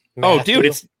 Matthew. Oh, dude,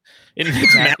 it's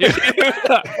Matthew.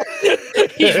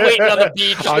 He's waiting on the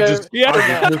beach.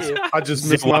 I just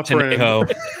missed my friend.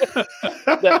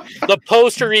 The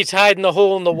poster he's hiding the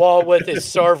hole in the wall with is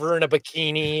Sarver in a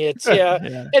bikini.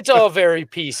 It's all very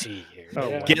PC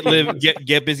here.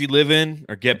 Get busy living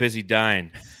or get busy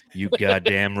dying. You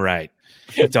goddamn right.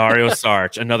 Dario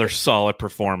Saric, another solid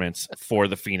performance for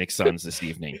the Phoenix Suns this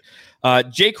evening.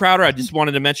 Jay Crowder, I just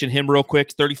wanted to mention him real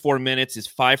quick. 34 minutes is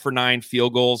 5 for 9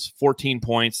 field goals, 14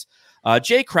 points.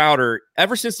 Jay Crowder,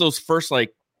 ever since those first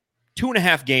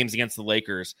 2.5 games against the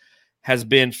Lakers, has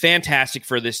been fantastic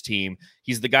for this team.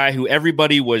 He's the guy who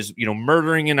everybody was,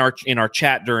 murdering in our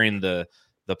chat during the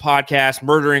podcast,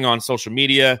 murdering on social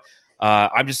media.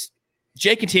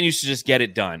 Jay continues to just get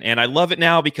it done. And I love it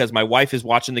now because my wife is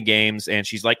watching the games and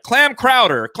she's like, Clam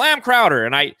Crowder.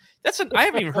 And I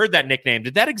haven't even heard that nickname.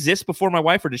 Did that exist before my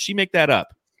wife or did she make that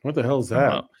up? What the hell is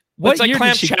that? It's like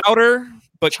Clam Chowder,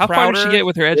 but how far did she get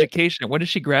with her education? When did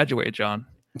she graduate, John?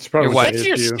 It's probably That's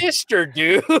your sister,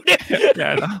 dude.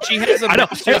 Yeah, She has a I know.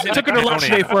 master's I in took her to lunch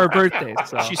today accounting. for her birthday.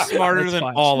 So She's smarter that's than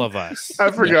fine. all of us.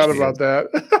 I forgot Yes, about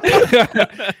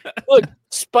that. Look,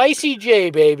 Spicy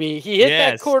J, baby. He hit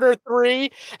Yes. that quarter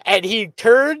three, and he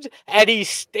turns and he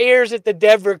stares at the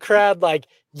Denver crowd like,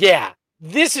 yeah,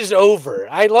 this is over.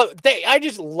 I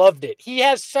just loved it. He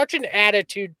has such an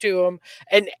attitude to him,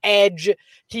 an edge.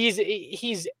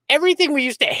 He's everything we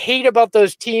used to hate about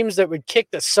those teams that would kick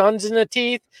the Suns in the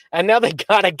teeth, and now they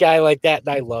got a guy like that, and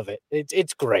I love it.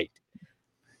 It's great.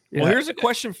 Well, here's a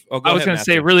question. I was going to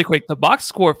say really quick, the box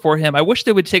score for him, I wish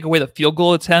they would take away the field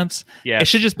goal attempts. Yeah. It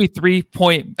should just be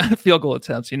 3-point field goal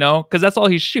attempts, because that's all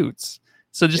he shoots.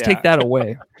 So just take that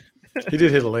away. He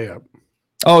did hit a layup.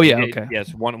 Oh, yeah. Okay.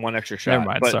 Yes, one extra shot. Never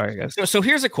mind. But- Sorry, guys. So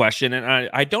here's a question, and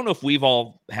I don't know if we've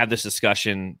all had this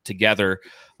discussion together,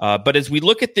 but as we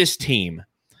look at this team,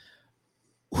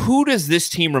 who does this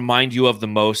team remind you of the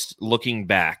most looking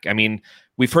back? I mean,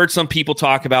 we've heard some people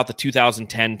talk about the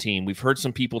 2010 team. We've heard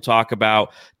some people talk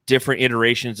about different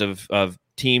iterations of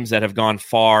teams that have gone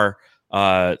far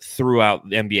throughout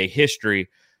the NBA history.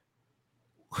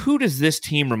 Who does this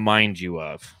team remind you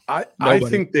of? I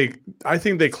think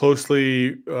they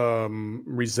closely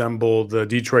resemble the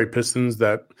Detroit Pistons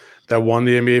that won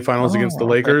the NBA Finals against the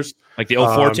Lakers, like the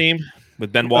 04 team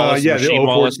with Ben Wallace, the Rasheed 04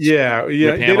 Wallace, yeah. Rip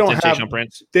They Hamilton, don't have Tayshaun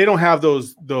Prince. They don't have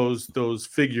those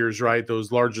figures, right?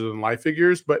 Those larger than life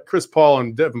figures. But Chris Paul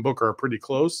and Devin Booker are pretty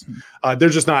close. They're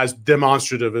just not as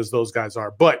demonstrative as those guys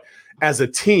are. But as a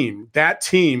team, that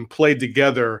team played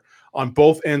together on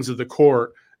both ends of the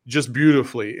court just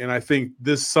beautifully. And I think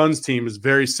this Suns team is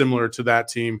very similar to that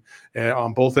team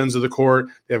on both ends of the court.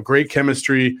 They have great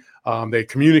chemistry. They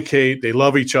communicate. They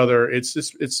love each other. It's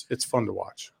just it's fun to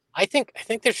watch. I think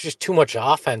there's just too much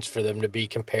offense for them to be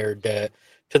compared to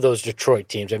those Detroit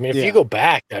teams. I mean, if you go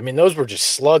back, I mean, those were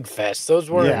just slugfests.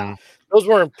 Those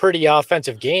weren't pretty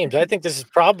offensive games. I think this is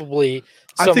probably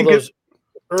some of those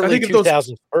early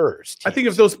 2000s Spurs. I think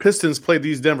if those Pistons played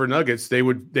these Denver Nuggets, they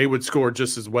would score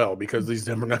just as well because these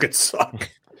Denver Nuggets suck.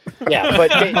 Yeah,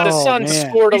 but the Suns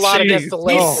scored a lot against the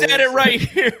Lakers. He said it right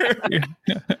here.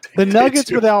 The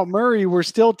Nuggets without Murray were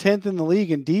still 10th in the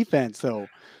league in defense, though.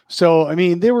 So, I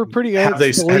mean, they were pretty good. Have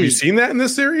you seen that in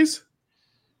this series?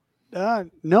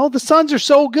 No, the Suns are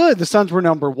so good. The Suns were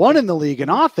number 1 in the league in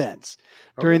offense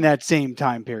during that same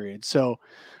time period. So,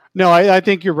 no, I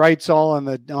think you're right, Saul, on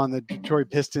the Detroit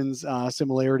Pistons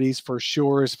similarities for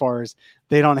sure. As far as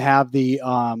they don't have the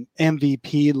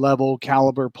MVP level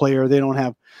caliber player, they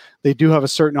do have a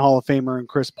certain Hall of Famer in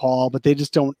Chris Paul, but they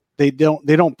just don't. They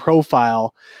don't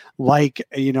profile like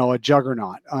a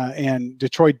juggernaut. And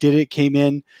Detroit did it. Came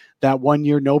in that one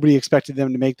year, nobody expected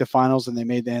them to make the finals, and they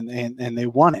made and they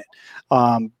won it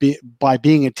by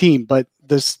being a team. But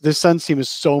this Suns team is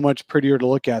so much prettier to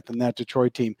look at than that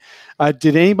Detroit team.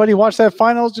 Did anybody watch that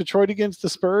finals, Detroit against the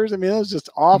Spurs? I mean, that was just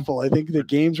awful. I think the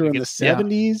games were in the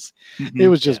 70s. It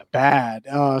was just bad.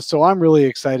 So I'm really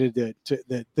excited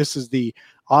that this is the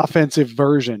offensive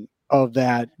version of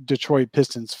that Detroit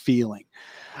Pistons feeling.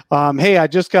 Hey, I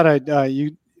just got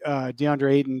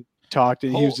DeAndre Ayton talked,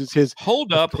 and he uses his.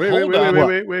 Hold up. Wait. Ayton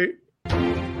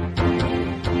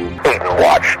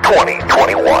Watch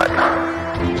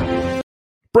 2021.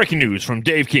 Breaking news from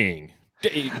Dave King.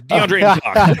 DeAndre Ayton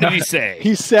talked. What did he say?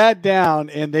 He sat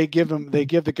down, and they give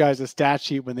the guys a stat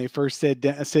sheet when they first sit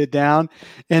down,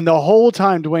 and the whole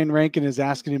time Dwayne Rankin is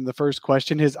asking him the first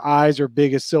question, his eyes are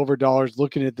big as silver dollars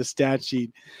looking at the stat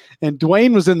sheet, and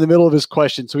Dwayne was in the middle of his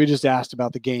question, so he just asked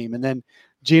about the game, and then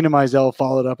Gina Mizell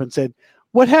followed up and said,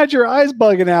 "What had your eyes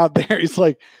bugging out there?" He's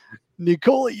like,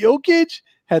 "Nikola Jokic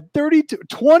had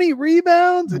 20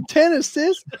 rebounds and 10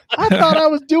 assists. I thought I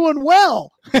was doing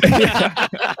well."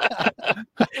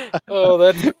 Oh,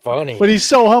 that's funny. But he's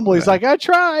so humble. He's like, I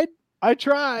tried. I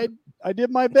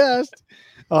did my best.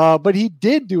 But he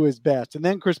did do his best. And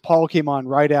then Chris Paul came on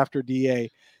right after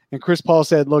DA. And Chris Paul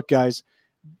said, look, guys,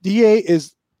 DA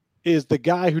is the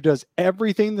guy who does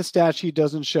everything the stat sheet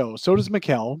doesn't show. So does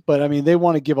Mikal. But, I mean, they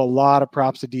want to give a lot of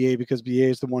props to DA because DA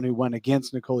is the one who went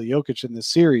against Nikola Jokic in this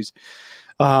series.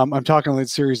 I'm talking like the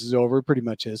series is over, pretty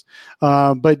much is.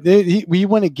 But we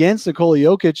went against Nikola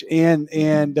Jokic,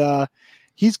 and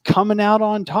he's coming out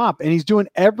on top, and he's doing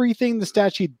everything the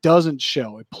stat sheet doesn't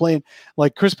show. Playing,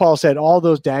 like Chris Paul said, all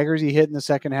those daggers he hit in the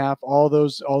second half, all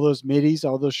those middies,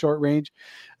 all those short range.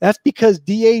 That's because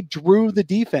DA drew the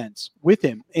defense with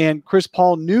him, and Chris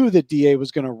Paul knew that DA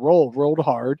was going to rolled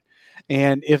hard,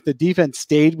 And if the defense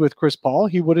stayed with Chris Paul,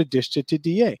 he would have dished it to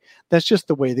DA. That's just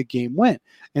the way the game went.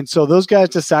 And so those guys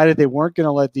decided they weren't going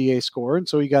to let DA score, and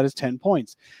so he got his 10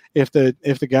 points. If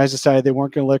the guys decided they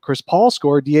weren't going to let Chris Paul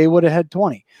score, DA would have had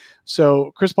 20.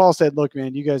 So Chris Paul said, look,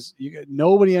 man, you guys,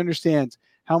 nobody understands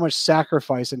how much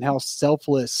sacrifice and how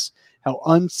selfless, how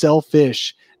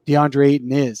unselfish DeAndre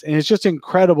Ayton is. And it's just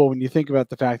incredible when you think about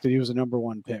the fact that he was a number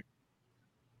 1 pick.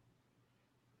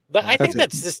 But I think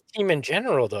that's this team in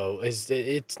general, though,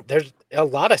 there's a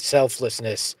lot of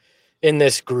selflessness in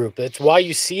this group. It's why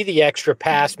you see the extra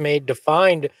pass made to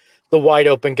find the wide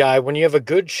open guy when you have a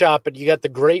good shot, but you got the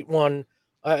great one,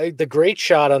 the great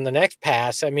shot on the next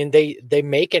pass. I mean, they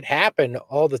make it happen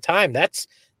all the time. That's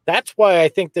why I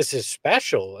think this is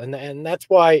special. And that's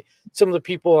why some of the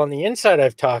people on the inside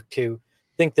I've talked to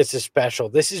think this is special.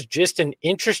 This is just an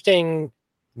interesting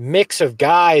mix of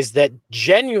guys that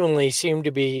genuinely seem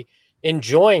to be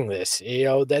enjoying this.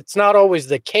 That's not always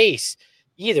the case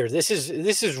either. This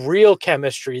is real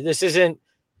chemistry. This isn't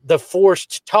the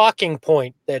forced talking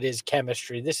point that is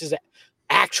chemistry. This is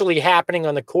actually happening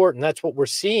on the court, and that's what we're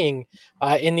seeing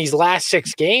in these last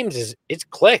 6 games. Is it's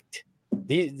clicked.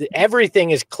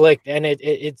 Everything is clicked, and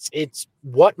it's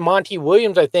what Monty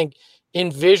Williams, I think,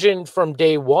 envisioned from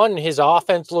day one, his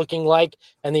offense looking like,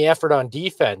 and the effort on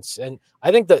defense. And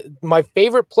I think that my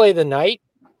favorite play of the night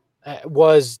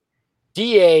was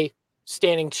DA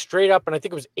standing straight up, and I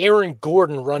think it was Aaron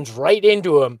Gordon runs right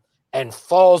into him and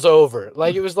falls over.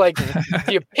 Like, it was like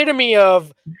the epitome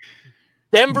of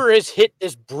Denver has hit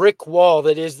this brick wall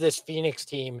that is this Phoenix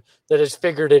team that has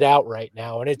figured it out right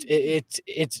now. And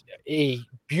it's a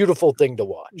beautiful thing to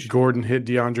watch. Gordon hit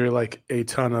DeAndre like a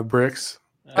ton of bricks.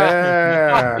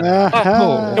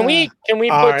 Can we put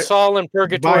right. Saul in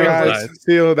purgatory?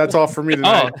 See you. That's all for me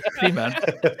tonight. Hey, man.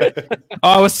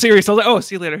 I was serious. I was like,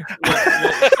 see you later.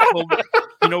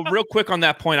 Well, real quick on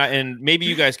that point, and maybe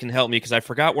you guys can help me because I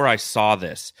forgot where I saw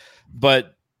this,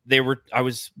 but I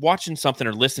was watching something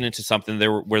or listening to something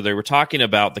where they were talking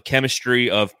about the chemistry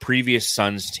of previous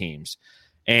Suns teams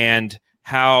and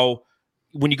how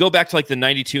when you go back to like the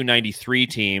 92-93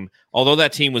 team, although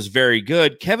that team was very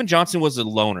good, Kevin Johnson was a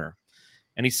loner.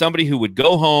 And he's somebody who would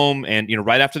go home and,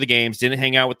 right after the games, didn't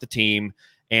hang out with the team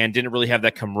and didn't really have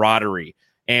that camaraderie.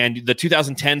 And the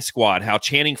 2010 squad, how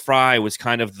Channing Frye was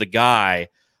kind of the guy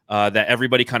that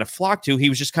everybody kind of flocked to. He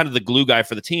was just kind of the glue guy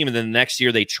for the team. And then the next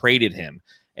year they traded him.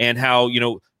 And how,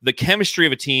 the chemistry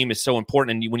of a team is so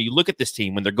important. And when you look at this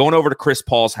team, when they're going over to Chris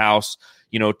Paul's house,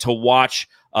 to watch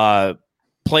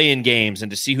play-in games and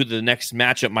to see who the next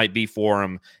matchup might be for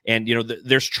him. And,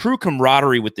 there's true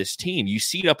camaraderie with this team. You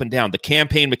see it up and down. The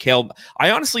campaign,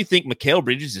 I honestly think Mikal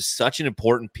Bridges is such an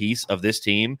important piece of this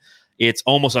team. It's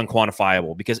almost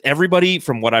unquantifiable because everybody,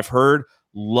 from what I've heard,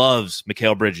 loves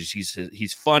Mikal Bridges.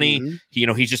 He's funny.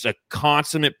 Mm-hmm. He's just a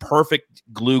consummate, perfect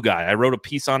glue guy. I wrote a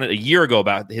piece on it a year ago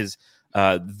about his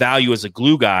value as a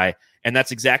glue guy. And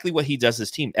that's exactly what he does this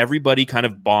team. Everybody kind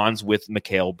of bonds with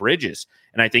Mikal Bridges.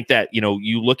 And I think that,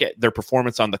 you look at their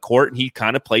performance on the court, and he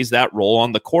kind of plays that role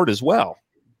on the court as well.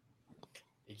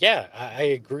 Yeah, I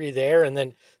agree there. And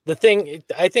then the thing,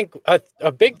 I think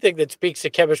a big thing that speaks to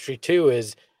chemistry too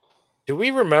is, do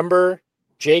we remember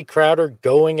Jay Crowder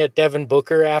going at Devin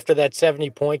Booker after that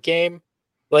 70-point game?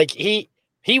 Like he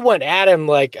went at him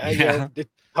like,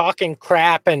 talking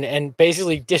crap and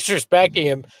basically disrespecting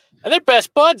him. And they're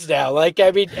best buds now. Like,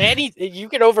 I mean, you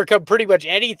can overcome pretty much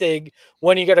anything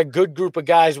when you got a good group of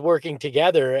guys working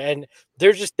together. And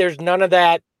there's none of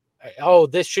that. Oh,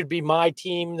 this should be my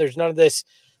team. There's none of this.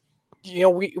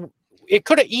 It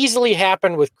could have easily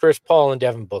happened with Chris Paul and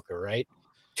Devin Booker, right?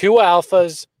 2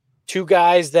 alphas, 2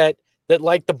 guys that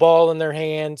like the ball in their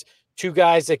hands, 2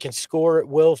 guys that can score at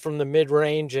will from the mid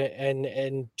range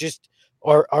and just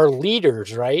are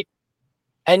leaders, right?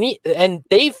 And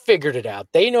they've figured it out.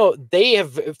 They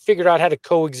have figured out how to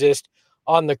coexist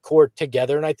on the court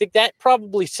together. And I think that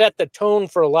probably set the tone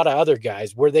for a lot of other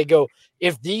guys where they go,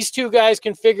 if these 2 guys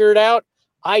can figure it out,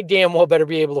 I damn well better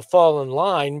be able to fall in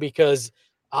line because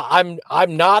I'm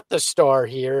not the star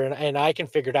here and I can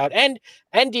figure it out. And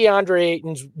DeAndre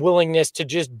Ayton's willingness to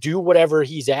just do whatever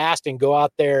he's asked and go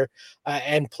out there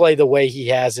and play the way he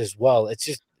has as well. It's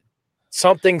just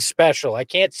something special. I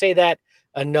can't say that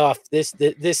enough.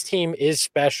 This team is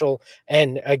special.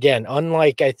 And again,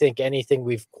 unlike I think anything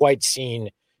we've quite seen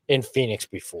in Phoenix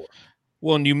before.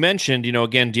 Well, and you mentioned,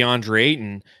 again, DeAndre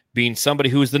Ayton being somebody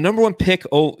who is the number 1 pick,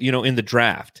 in the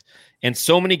draft. And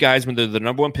so many guys, when they're the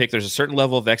number 1 pick, there's a certain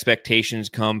level of expectations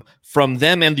come from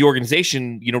them and the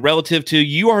organization, relative to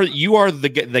you are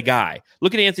the guy.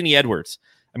 Look at Anthony Edwards.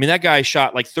 I mean, that guy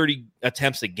shot like 30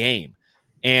 attempts a game.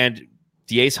 And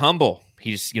DA's humble.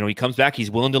 He's, he comes back.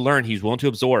 He's willing to learn. He's willing to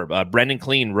absorb. Brendan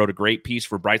Clean wrote a great piece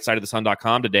for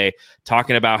BrightsideOfTheSun.com today,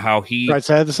 talking about how he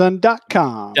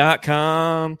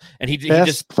BrightsideOfTheSun.com. And he best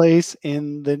just place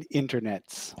in the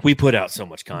internets. We put out so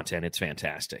much content. It's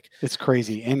fantastic. It's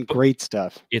crazy and great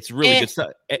stuff. It's really good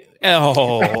stuff.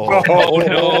 Oh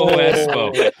no,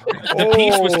 Espo. The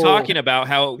piece was talking about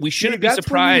how we shouldn't be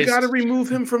surprised. You got to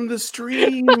remove him from the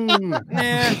stream.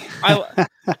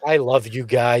 I love you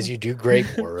guys. You do great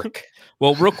work.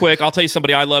 Well, real quick, I'll tell you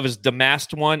somebody I love is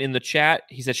Damasked One in the chat.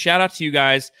 He said, shout out to you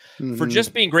guys for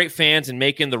just being great fans and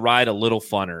making the ride a little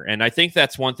funner. And I think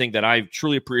that's one thing that I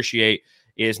truly appreciate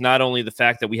is not only the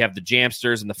fact that we have the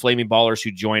Jamsters and the Flaming Ballers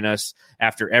who join us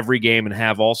after every game and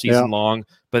have all season long,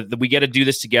 but that we get to do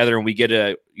this together and we get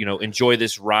to, enjoy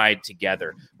this ride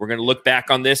together. We're going to look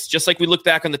back on this just like we look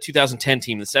back on the 2010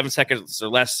 team, the 7 seconds or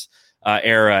less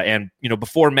era. And,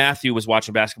 before Matthew was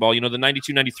watching basketball, the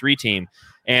 92-93 team.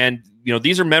 And,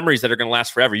 these are memories that are going to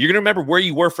last forever. You're going to remember where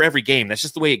you were for every game. That's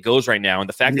just the way it goes right now. And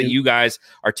the fact that you guys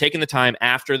are taking the time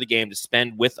after the game to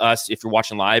spend with us, if you're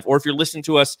watching live or if you're listening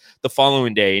to us the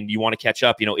following day and you want to catch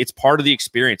up, it's part of the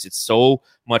experience. It's so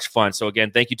much fun. So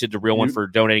again, thank you to The Real One for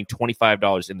donating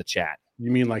 $25 in the chat. You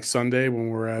mean like Sunday when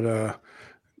we're at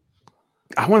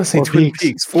I want to say Twin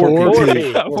Peaks. Four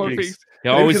Peaks.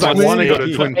 Yeah, always I want to go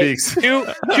to Twin Peaks. Two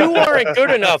aren't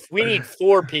good enough. We need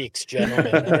 4 peaks,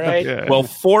 gentlemen. All right. Yeah. Well,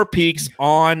 4 Peaks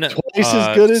on twice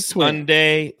as good as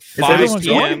Sunday, 5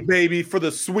 p.m. baby, for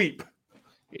the sweep.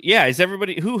 Yeah, is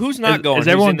everybody who's not going? Is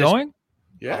everyone going?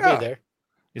 Yeah, I'll be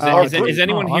Is there.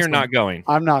 anyone here not going?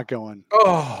 I'm not going.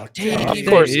 Oh, of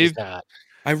course he's not.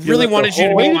 I really wanted you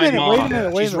to meet my mom. Wait a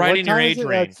minute. She's riding your age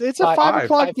range. It's a 5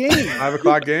 o'clock game. 5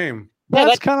 o'clock game.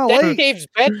 That's kind of late. That's Dave's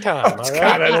bedtime. It's all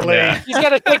right? kind of late. He's got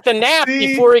to take the nap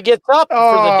before he gets up for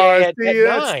the day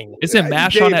at 9. Isn't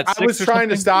MASH Dave, on at 6? I was trying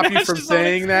to stop you from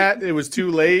saying that. It was too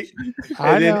late.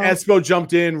 And then Espo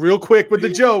jumped in real quick with the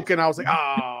joke, and I was like,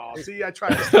 see, I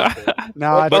tried to stop it.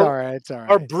 No, it's all right. It's all right.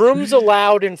 Are brooms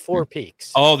allowed in 4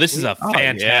 Peaks? Oh, this is a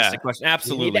fantastic question.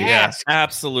 Absolutely. Yes.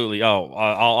 Absolutely. Oh,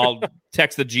 I'll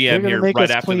text the GM here make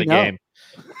right us after the clean up. game.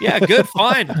 Yeah, good,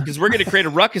 fine, because we're going to create a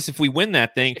ruckus if we win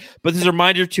that thing. But this is a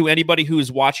reminder to anybody who is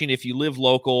watching, if you live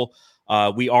local,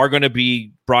 we are going to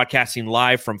be broadcasting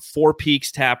live from 4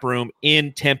 Peaks Tap Room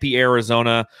in Tempe,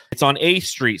 Arizona. It's on 8th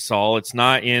Street, Saul. It's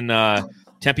not in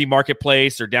Tempe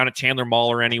Marketplace or down at Chandler Mall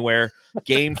or anywhere.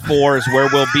 Game 4 is where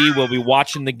we'll be. We'll be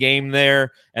watching the game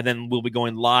there, and then we'll be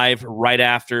going live right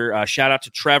after. Shout out to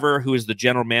Trevor, who is the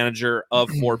general manager of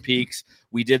 4 Peaks.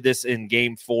 We did this in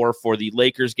Game 4 for the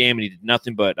Lakers game, and he did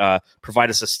nothing but provide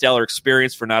us a stellar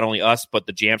experience for not only us, but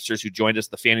the Jamsters who joined us.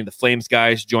 The Fanning the Flames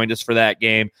guys joined us for that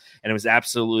game, and it was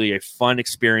absolutely a fun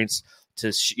experience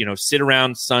to sit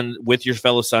around with your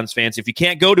fellow Suns fans. If you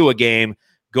can't go to a game,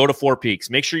 go to 4 Peaks.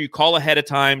 Make sure you call ahead of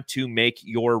time to make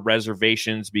your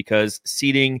reservations because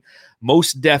seating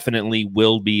most definitely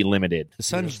will be limited. The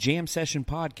Suns Jam Session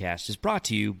podcast is brought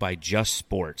to you by Just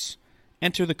Sports.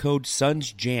 Enter the code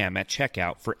SUNSJAM at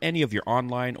checkout for any of your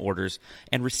online orders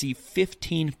and receive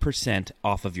 15%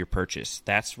 off of your purchase.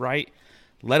 That's right.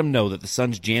 Let them know that the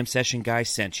Suns Jam Session guy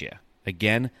sent you.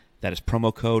 Again, that is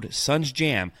promo code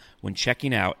SUNSJAM when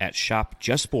checking out at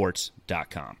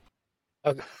shopjustsports.com.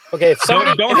 Okay, if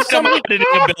somebody, don't hate on my editing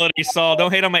ability, Saul.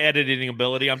 Don't hate on my editing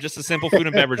ability. I'm just a simple food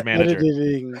and beverage manager.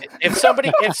 If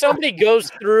somebody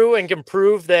goes through and can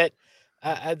prove that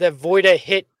that Voida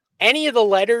hit any of the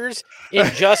letters in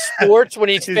Just Sports when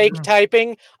he's fake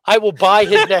typing, I will buy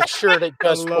his next shirt at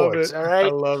Just Sports. All right, I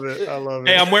love it.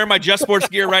 Hey, I'm wearing my Just Sports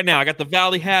gear right now. I got the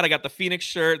Valley hat. I got the Phoenix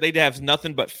shirt. They have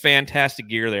nothing but fantastic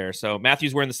gear there. So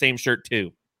Matthew's wearing the same shirt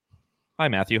too. Hi,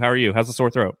 Matthew. How are you? How's the sore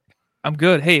throat? I'm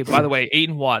good. Hey, by the way,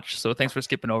 Aiden watched, so thanks for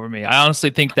skipping over me. I honestly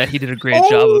think that he did a great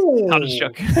job of how to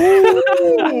chuck. Hey,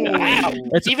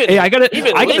 I gotta be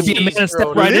the man and step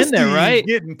right in there, right?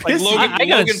 Like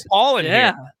Logan Paul in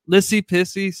here. Lissy,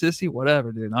 pissy, sissy,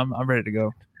 whatever, dude. I'm ready to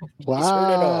go.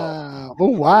 Wow! Oh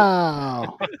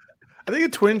wow! I think a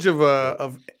twinge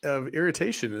of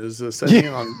irritation is setting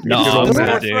in on. No, I'm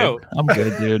good, dude. I'm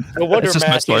good, dude. No wonder it's just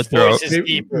my sore throat.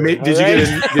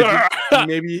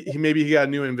 Maybe he got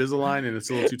a new Invisalign and it's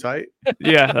a little too tight?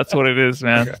 Yeah, that's what it is,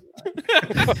 man. Okay.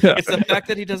 It's the fact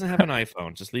that he doesn't have an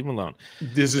iPhone. Just leave him alone.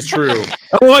 This is true.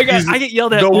 Oh my God, I get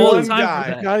yelled at all the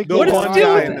time. The one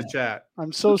guy in the chat.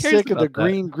 I'm so sick of the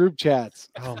green group chats.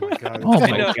 Oh my God. Oh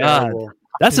my God.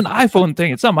 That's an iPhone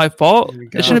thing. It's not my fault.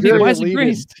 It shouldn't be. Why is it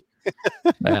green?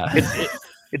 Yeah.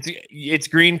 It's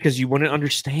green because you wouldn't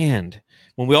understand.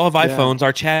 When we all have iPhones,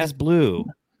 our chat is blue.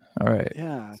 All right.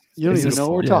 Yeah. You don't even know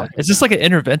what we're talking. Is this like an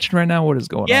intervention right now? What is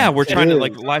going on? Yeah, we're trying to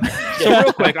like live. So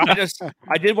real quick,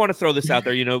 I did want to throw this out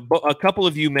there. You know, a couple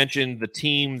of you mentioned the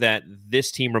team that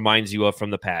this team reminds you of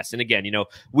from the past. And again, you know,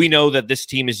 we know that this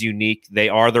team is unique. They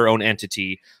are their own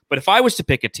entity. But if I was to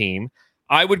pick a team,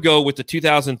 I would go with the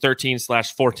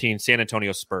 2013/14 San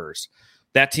Antonio Spurs.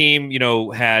 That team, you know,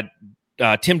 had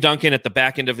Tim Duncan at the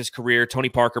back end of his career, Tony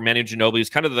Parker, Manu Ginobili. It was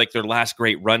kind of like their last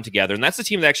great run together. And that's the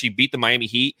team that actually beat the Miami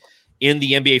Heat in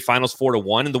the NBA Finals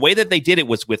 4-1. And the way that they did it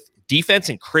was with defense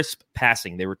and crisp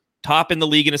passing. They were top in the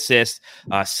league in assists,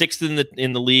 sixth in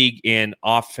the league in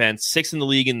offense, sixth in the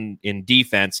league in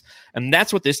defense. And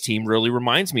that's what this team really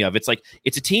reminds me of. It's like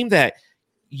it's a team that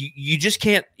you just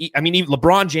can't. I mean, even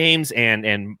LeBron James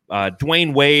and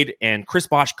Dwayne Wade and Chris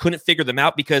Bosh couldn't figure them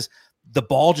out because the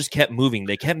ball just kept moving.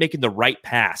 They kept making the right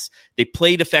pass. They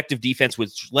played effective defense,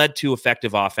 which led to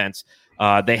effective offense.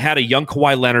 They had a young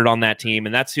Kawhi Leonard on that team,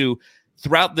 and that's who,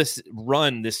 throughout this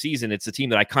run this season, it's a team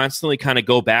that I constantly kind of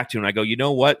go back to, and I go, you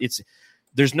know what?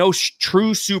 There's no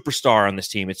true superstar on this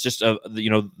team. It's just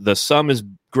the sum is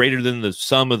greater than the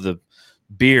sum of the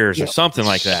beers or something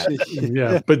like that.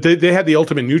 Yeah, but they had the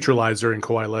ultimate neutralizer in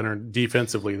Kawhi Leonard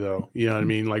defensively, though. You know what I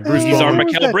mean? Like Bruce he's our Bowen.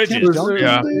 Mikal Bridges.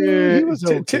 He was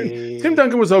okay. Tim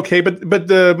Duncan was okay, but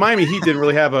the Miami Heat didn't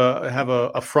really have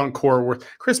a front core where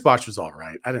Chris Bosh was all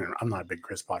right. I'm not a big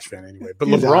Chris Bosh fan anyway, but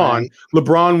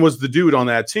LeBron was the dude on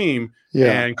that team,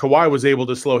 and Kawhi was able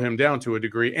to slow him down to a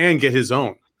degree and get his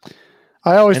own.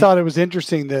 I always thought it was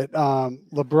interesting that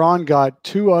LeBron got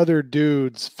two other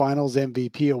dudes Finals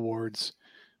MVP awards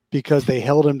because they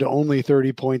held him to only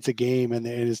 30 points a game and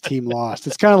his team lost.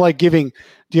 It's kind of like giving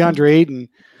DeAndre Ayton,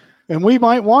 and we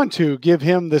might want to give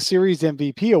him the series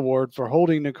MVP award for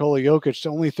holding Nikola Jokic to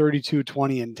only 32,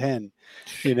 20, and 10.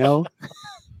 You know?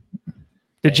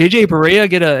 Did JJ Barea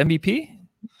get an MVP?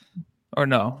 Or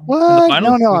no? What?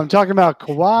 No. I'm talking about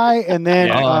Kawhi and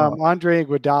then Andre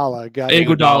Iguodala got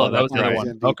Iguodala. That was the other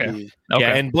one. Okay.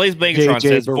 Yeah, and Blaze Megatron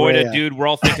says, Voida, dude, we're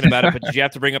all thinking about it, but did you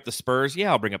have to bring up the Spurs?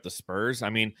 Yeah, I'll bring up the Spurs. I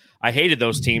mean, I hated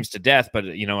those teams to death, but,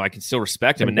 you know, I can still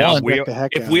respect them. And now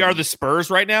if we are the Spurs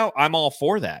right now, I'm all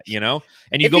for that, you know?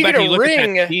 And you go back and you look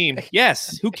at that team.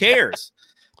 Yes, who cares?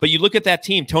 But you look at that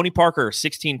team, Tony Parker,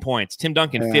 16 points, Tim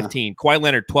Duncan, 15, Kawhi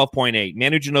Leonard, 12.8,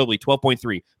 Manu Ginobili,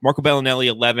 12.3, Marco Bellinelli,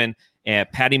 11,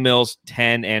 and Patty Mills,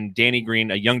 10, and Danny Green,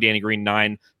 a young Danny Green,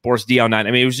 9, Boris Diaw, 9.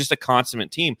 I mean, it was just a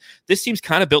consummate team. This team's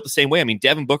kind of built the same way. I mean,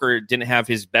 Devin Booker didn't have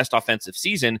his best offensive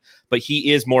season, but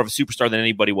he is more of a superstar than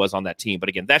anybody was on that team. But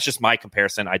again, that's just my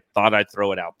comparison. I thought I'd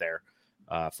throw it out there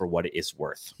for what it is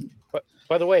worth. But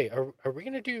by the way, are we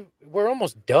going to do? We're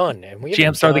almost done, and we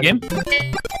GM start the game.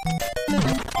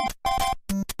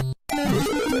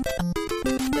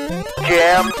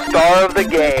 Jam star of the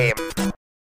game.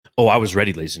 Oh, I was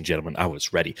ready, ladies and gentlemen. I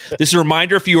was ready. This is a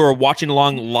reminder, if you are watching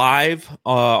along live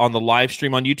on the live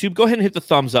stream on YouTube, go ahead and hit the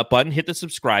thumbs up button, hit the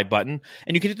subscribe button,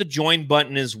 and you can hit the join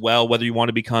button as well, whether you want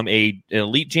to become an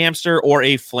elite jamster or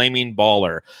a flaming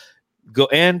baller. Go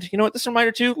and you know what? This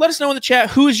reminder too. Let us know in the chat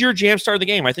who is your jam star of the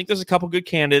game. I think there's a couple good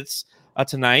candidates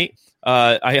tonight.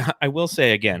 I will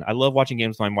say again, I love watching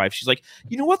games with my wife. She's like,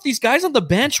 you know what? These guys on the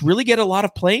bench really get a lot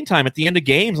of playing time at the end of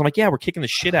games. I'm like, yeah, we're kicking the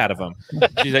shit out of them.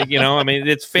 She's like, you know, I mean,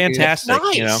 it's fantastic.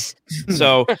 Nice. You know,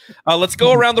 so let's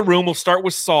go around the room. We'll start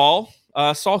with Saul.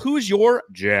 Saul, who is your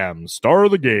jam star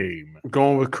of the game? I'm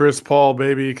going with Chris Paul,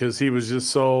 baby, because he was just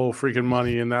so freaking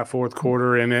money in that fourth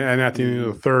quarter and at the end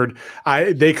of the third.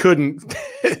 They couldn't.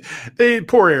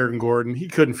 Poor Aaron Gordon. He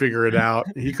couldn't figure it out.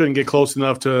 He couldn't get close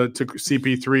enough to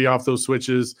CP3 off those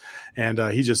switches, and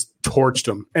he just torched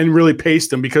him and really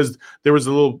paced him because there was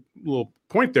a little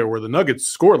point there where the Nuggets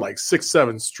scored like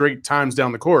 6-7 straight times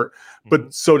down the court,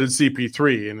 but so did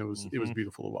CP3, and it was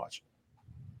beautiful to watch.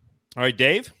 All right,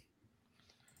 Dave.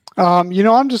 You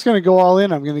know, I'm just going to go all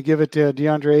in. I'm going to give it to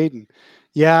DeAndre Ayton.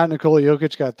 Yeah, Nikola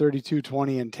Jokic got 32,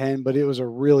 20, and 10, but it was a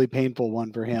really painful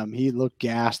one for him. He looked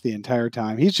gassed the entire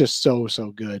time. He's just so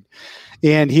good.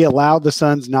 And he allowed the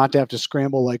Suns not to have to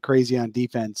scramble like crazy on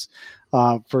defense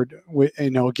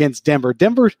against Denver.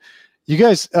 Denver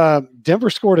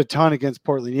scored a ton against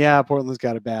Portland. Yeah, Portland's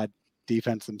got a bad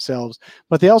defense themselves,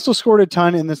 but they also scored a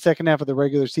ton in the second half of the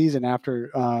regular season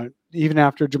even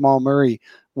after Jamal Murray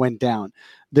went down.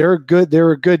 They're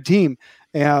a good team,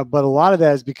 but a lot of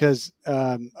that is because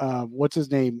what's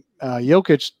his name?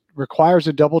 Jokic requires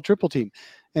a double triple team,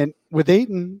 and with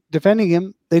Ayton defending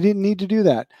him, they didn't need to do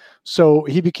that. So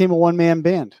he became a one-man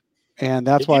band, and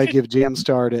that's why I give jam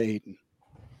star to Ayton.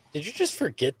 Did you just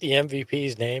forget the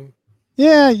MVP's name?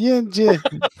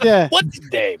 Yeah. What's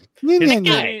his name?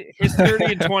 His 30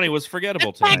 and 20 was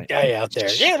forgettable tonight. That guy out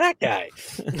there. Yeah, that guy.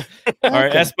 All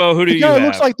right, Espo, who do you guy have?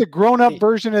 looks like the grown-up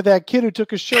version of that kid who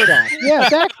took his shirt off. Yeah,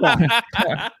 that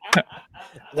guy.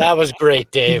 That was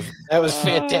great, Dave. That was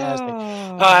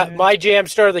fantastic. My jam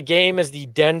star of the game is the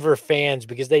Denver fans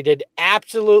because they did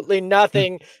absolutely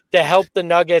nothing to help the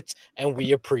Nuggets, and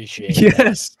we appreciate it.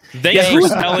 Yes. Thanks for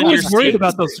selling your worried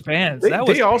about those fans. That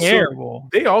was terrible.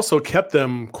 They also kept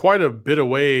them quite a bit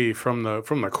away from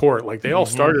the court. Like they all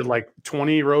started like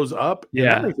 20 rows up.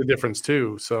 Yeah, that makes a difference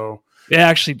too. So it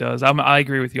actually does. I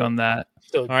agree with you on that.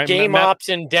 So game ops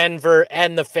in Denver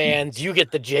and the fans, you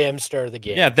get the jam star of the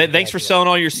game. Yeah, thanks for selling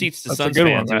all your seats to Suns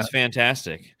fans. It was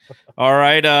fantastic. All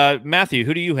right, Matthew,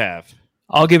 who do you have?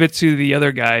 I'll give it to the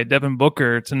other guy, Devin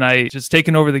Booker, tonight, just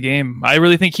taking over the game. I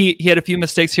really think he had a few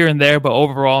mistakes here and there, but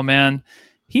overall, man,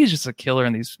 he's just a killer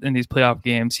in these playoff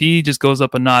games. He just goes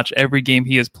up a notch every game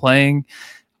he is playing.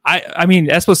 I mean,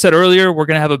 Espo said earlier, we're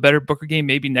going to have a better Booker game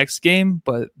maybe next game,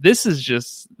 but this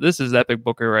is epic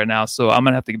Booker right now, so I'm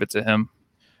going to have to give it to him.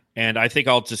 And I think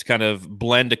I'll just kind of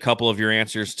blend a couple of your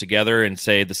answers together and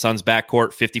say the Suns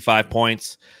backcourt, 55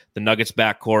 points. The Nuggets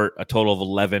backcourt, a total of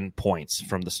 11 points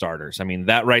from the starters. I mean,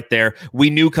 that right there, we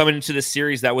knew coming into this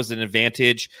series that was an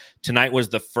advantage. Tonight was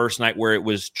the first night where it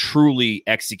was truly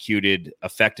executed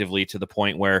effectively to the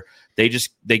point where they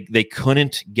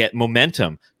couldn't get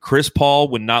momentum. Chris Paul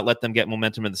would not let them get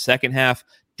momentum in the second half.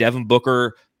 Devin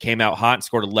Booker came out hot and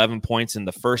scored 11 points in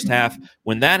the first half.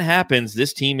 When that happens,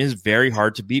 this team is very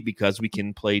hard to beat because we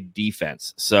can play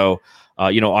defense. So,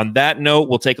 on that note,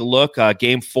 we'll take a look.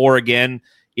 Game 4 again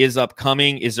is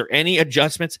upcoming. Is there any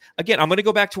adjustments? Again, I'm going to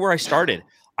go back to where I started.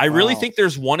 I really think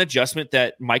there's one adjustment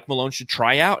that Mike Malone should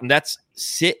try out, and that's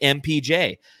sit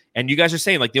MPJ. And you guys are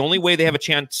saying, like, the only way they have a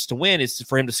chance to win is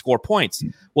for him to score points.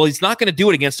 Well, he's not going to do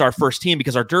it against our first team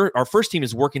because our first team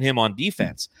is working him on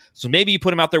defense. So maybe you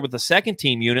put him out there with the second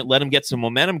team unit, let him get some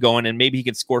momentum going, and maybe he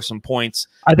can score some points.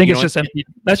 I think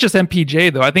that's just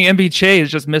MPJ, though. I think MPJ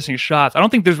is just missing shots. I don't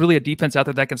think there's really a defense out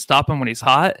there that can stop him when he's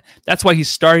hot. That's why he's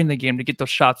starting the game, to get those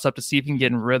shots up to see if he can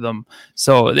get in rhythm.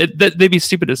 So they'd be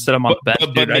stupid to set him on the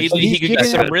bench. But maybe he could get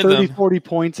some rhythm. 30, 40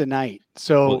 points a night.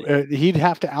 So he'd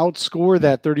have to outscore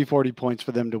that 30, 40 points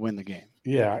for them to win the game.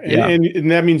 Yeah.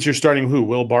 And that means you're starting who?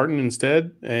 Will Barton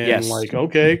instead? And yes.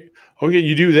 Okay,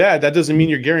 you do that. That doesn't mean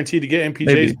you're guaranteed to get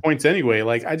MPJ's points anyway.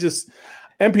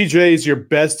 MPJ is your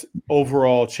best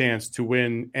overall chance to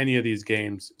win any of these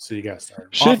games. So you got to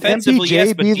start. Should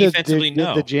MPJ be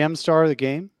the jam star of the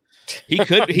game? He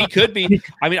could be.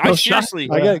 I mean, I seriously.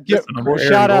 I got to give a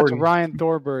shout out to Ryan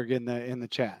Thorberg in the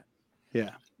chat.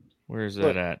 Yeah. Where is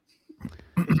that at?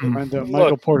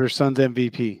 Michael Porter's son's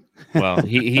MVP. Well,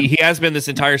 he has been this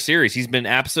entire series. He's been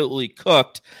absolutely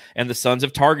cooked, and the Suns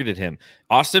have targeted him.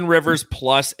 Austin Rivers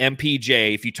plus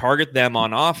MPJ, if you target them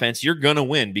on offense, you're going to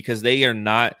win because they are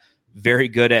not very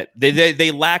good at they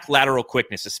lack lateral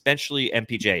quickness, especially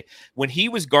MPJ. When he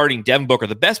was guarding Devin Booker,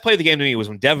 the best play of the game to me was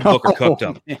when Devin Booker cooked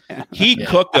him. Man. He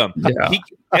cooked him. Yeah.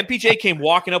 MPJ came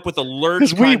walking up with a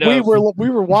lurch. We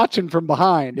were watching from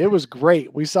behind. It was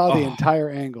great. We saw the entire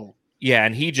angle. Yeah,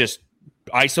 and he just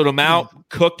ISO'd him out,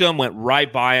 cooked him, went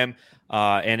right by him.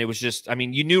 And it was just, I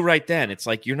mean, you knew right then. It's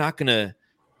like you're not going to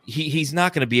he's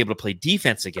not going to be able to play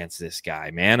defense against this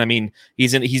guy, man. I mean,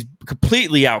 he's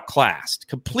completely outclassed.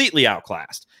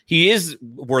 He is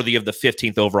worthy of the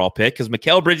 15th overall pick because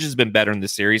Mikal Bridges has been better in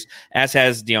this series, as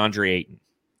has DeAndre Ayton.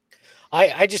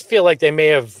 I just feel like they may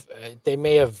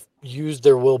have used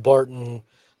their Will Barton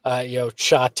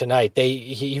shot tonight.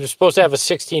 He was supposed to have a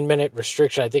 16-minute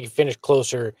restriction. I think he finished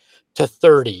closer to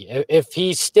 30. If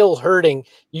he's still hurting,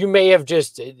 you may have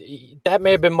that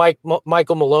may have been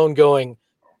Michael Malone going,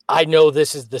 I know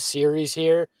this is the series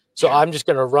here, so I'm just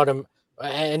going to run him.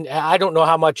 And I don't know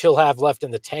how much he'll have left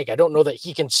in the tank. I don't know that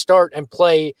he can start and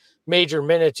play major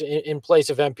minutes in place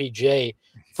of MPJ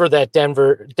for that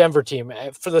Denver team.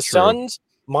 For the Suns,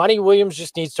 Monty Williams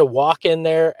just needs to walk in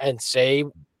there and say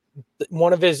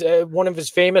one of his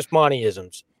famous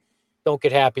Montyisms: "Don't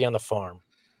get happy on the farm.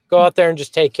 Go out there and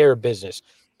just take care of business.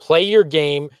 Play your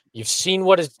game. You've seen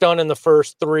what it's done in the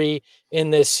first 3 in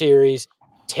this series.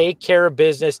 Take care of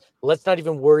business. Let's not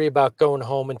even worry about going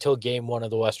home until game 1 of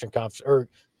the Western Conference, or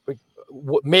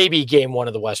maybe game 1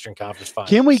 of the Western Conference Finals."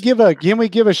 Can we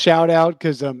give a shout out?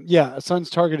 Because Suns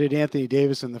targeted Anthony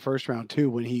Davis in the first round too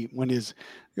when his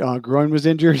groin was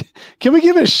injured. Can we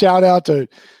give a shout out to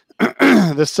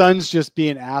the Suns just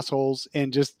being assholes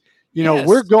and just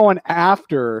we're going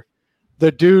after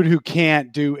the dude who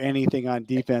can't do anything on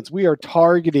defense. We are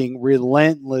targeting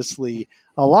relentlessly.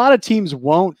 A lot of teams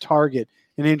won't target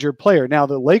an injured player. Now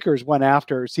the Lakers went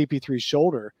after CP3's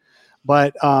shoulder,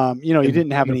 but he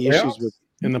didn't have any issues with.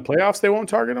 In the playoffs, they won't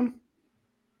target him?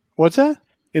 What's that?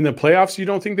 In the playoffs, you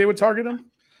don't think they would target him?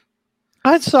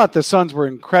 I thought the Suns were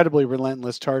incredibly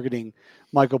relentless targeting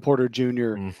Michael Porter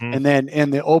Jr. And then in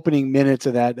the opening minutes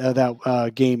of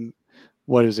that game,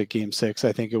 what is it? Game 6,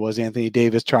 I think it was. Anthony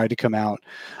Davis tried to come out.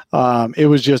 It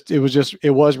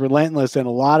was relentless, and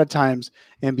a lot of times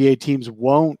NBA teams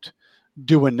won't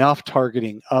do enough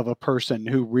targeting of a person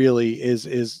who really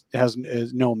has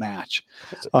no match.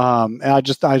 I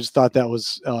just thought that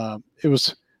was it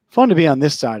was fun to be on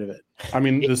this side of it. I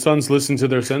mean, the Suns listen to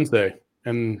their sensei,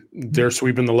 and they're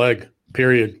sweeping the leg.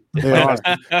 Period. They are.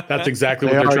 That's exactly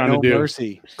what they're trying to do.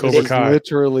 Mercy. Cobra Kai.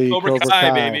 Literally Cobra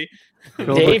Kai, baby.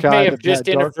 Dave may have just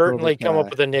inadvertently come up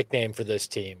with a nickname for this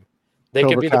team. They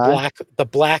could be the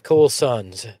Black Hole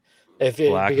Suns.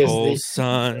 Black Hole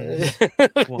Suns.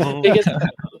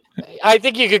 I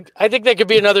think that could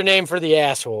be another name for the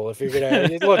asshole. If you're gonna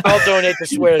look, I'll donate the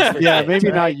swears. For yeah, kids, maybe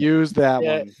right? not use that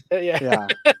one. Yeah.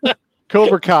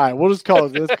 Cobra Kai. We'll just call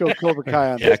it. Let's go Cobra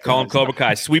Kai on this. Yeah, call him Cobra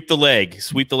Kai. Sweep the leg,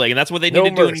 and that's what they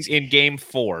need to do in Game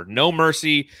 4. No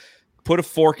mercy. Put a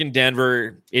fork in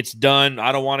Denver. It's done.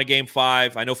 I don't want a Game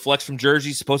 5. I know Flex from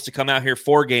Jersey is supposed to come out here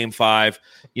for Game 5.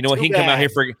 You know what? He can come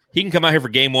out here for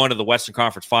Game 1 of the Western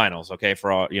Conference Finals. Okay,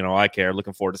 for all I care.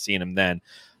 Looking forward to seeing him then.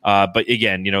 But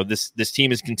again, this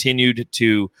team has continued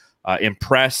to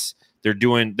impress. They're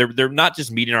not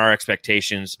just meeting our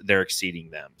expectations; they're exceeding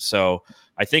them. So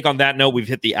I think on that note, we've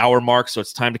hit the hour mark, so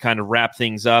it's time to kind of wrap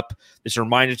things up. Just a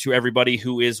reminder to everybody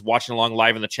who is watching along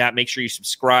live in the chat, make sure you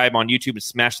subscribe on YouTube and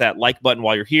smash that like button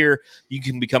while you're here. You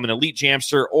can become an Elite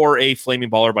Jamster or a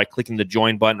Flaming Baller by clicking the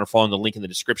join button or following the link in the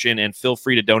description, and feel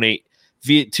free to donate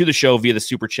to the show via the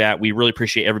super chat. We really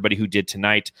appreciate everybody who did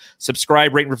tonight.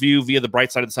 Subscribe, rate, and review via the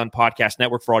Bright Side of the Sun podcast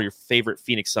network for all your favorite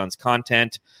Phoenix Suns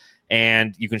content.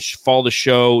 And you can follow the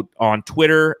show on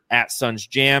Twitter at Suns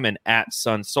Jam and at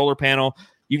Suns Solar Panel.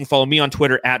 You can follow me on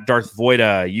Twitter at Darth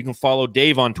Voida. You can follow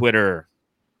Dave on Twitter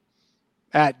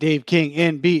at Dave King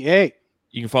NBA.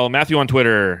 You can follow Matthew on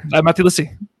Twitter at Matthew Lissy.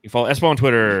 You can follow Espo on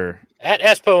Twitter at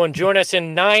Espo, and join us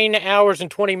in 9 hours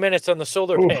and 20 minutes on the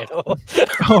solar panel.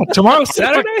 Oh, tomorrow's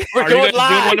Saturday? We're going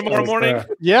live. Doing one tomorrow morning?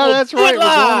 Yeah, that's right. We're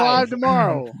going live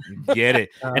tomorrow. Get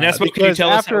it. And Espo, can you tell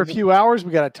us? After a few hours,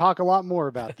 we got to talk a lot more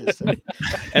about this.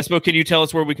 Espo, can you tell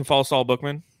us where we can follow Saul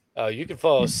Bookman? You can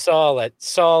follow Saul at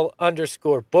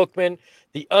Saul_Bookman.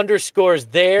 The underscore is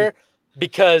there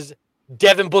because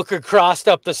Devin Booker crossed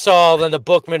up the Saul and the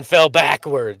Bookman fell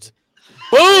backwards.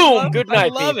 Boom! Good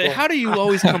night, I love people. it. How do you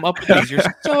always come up with these? You're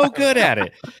so good at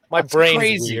it. My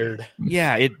brain's weird.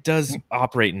 Yeah, it does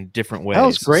operate in different ways. That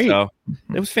was great. So,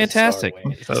 it was fantastic.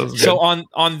 So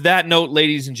on that note,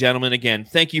 ladies and gentlemen, again,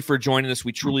 thank you for joining us.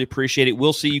 We truly appreciate it.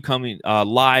 We'll see you coming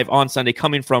live on Sunday,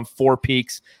 coming from Four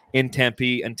Peaks in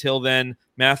Tempe. Until then,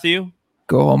 Matthew,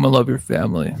 go home and love your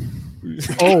family.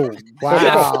 Oh,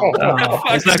 wow.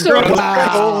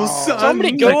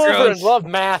 Somebody go over and love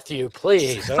Matthew,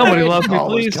 please. Somebody love me,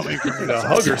 please. A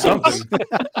hug or something.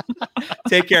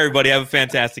 Take care, everybody. Have a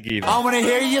fantastic evening. I want to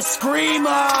hear you scream.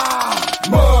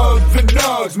 Mug the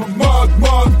nugs, my mug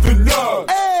the nugs.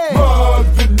 Hey. Mug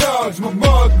the nugs, my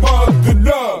mug the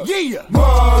nugs. Yeah.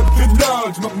 Mug the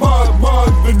nugs, my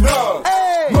mug the nugs.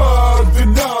 Hey. Mug the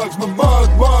nugs, my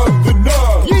mug the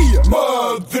nugs. Yeah.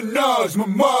 Mug the nugs, my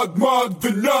mug the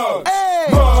nugs. Hey.